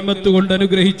പത്തിൽ റഹ്മത്ത് കൊണ്ട്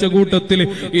അനുഗ്രഹിച്ച കൂട്ടത്തിൽ,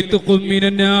 ഇത്ഖും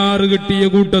മിനന്നാർ കിട്ടിയ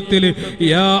കൂട്ടത്തിൽ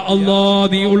യാ അല്ലാ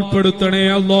നീ ഉൾപ്പെടുത്തണേ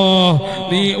അല്ലാ.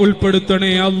 നീ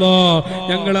ഉൾപ്പെടുത്തണേ അല്ലാ.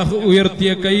 ഞങ്ങളെ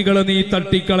ഉയർത്തിയ കൈകളെ നീ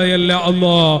തട്ടിക്കളയല്ല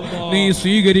അല്ലാ. നീ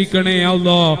സ്വീകരിക്കണേ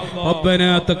الله.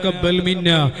 ربنا تقبل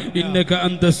منا إنك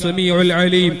أنت السميع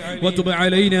العليم وتب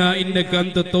علينا إنك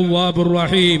أنت التواب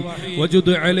الرحيم وجد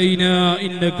علينا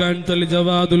إنك أنت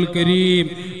الجواد الكريم.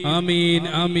 آمين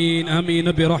آمين آمين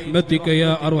برحمتك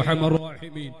يا أرحم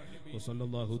الراحمين. وصلى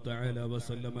الله تعالى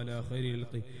وسلم على خير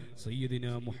خلقه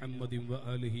سيدنا محمد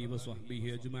وآله وصحبه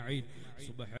أجمعين.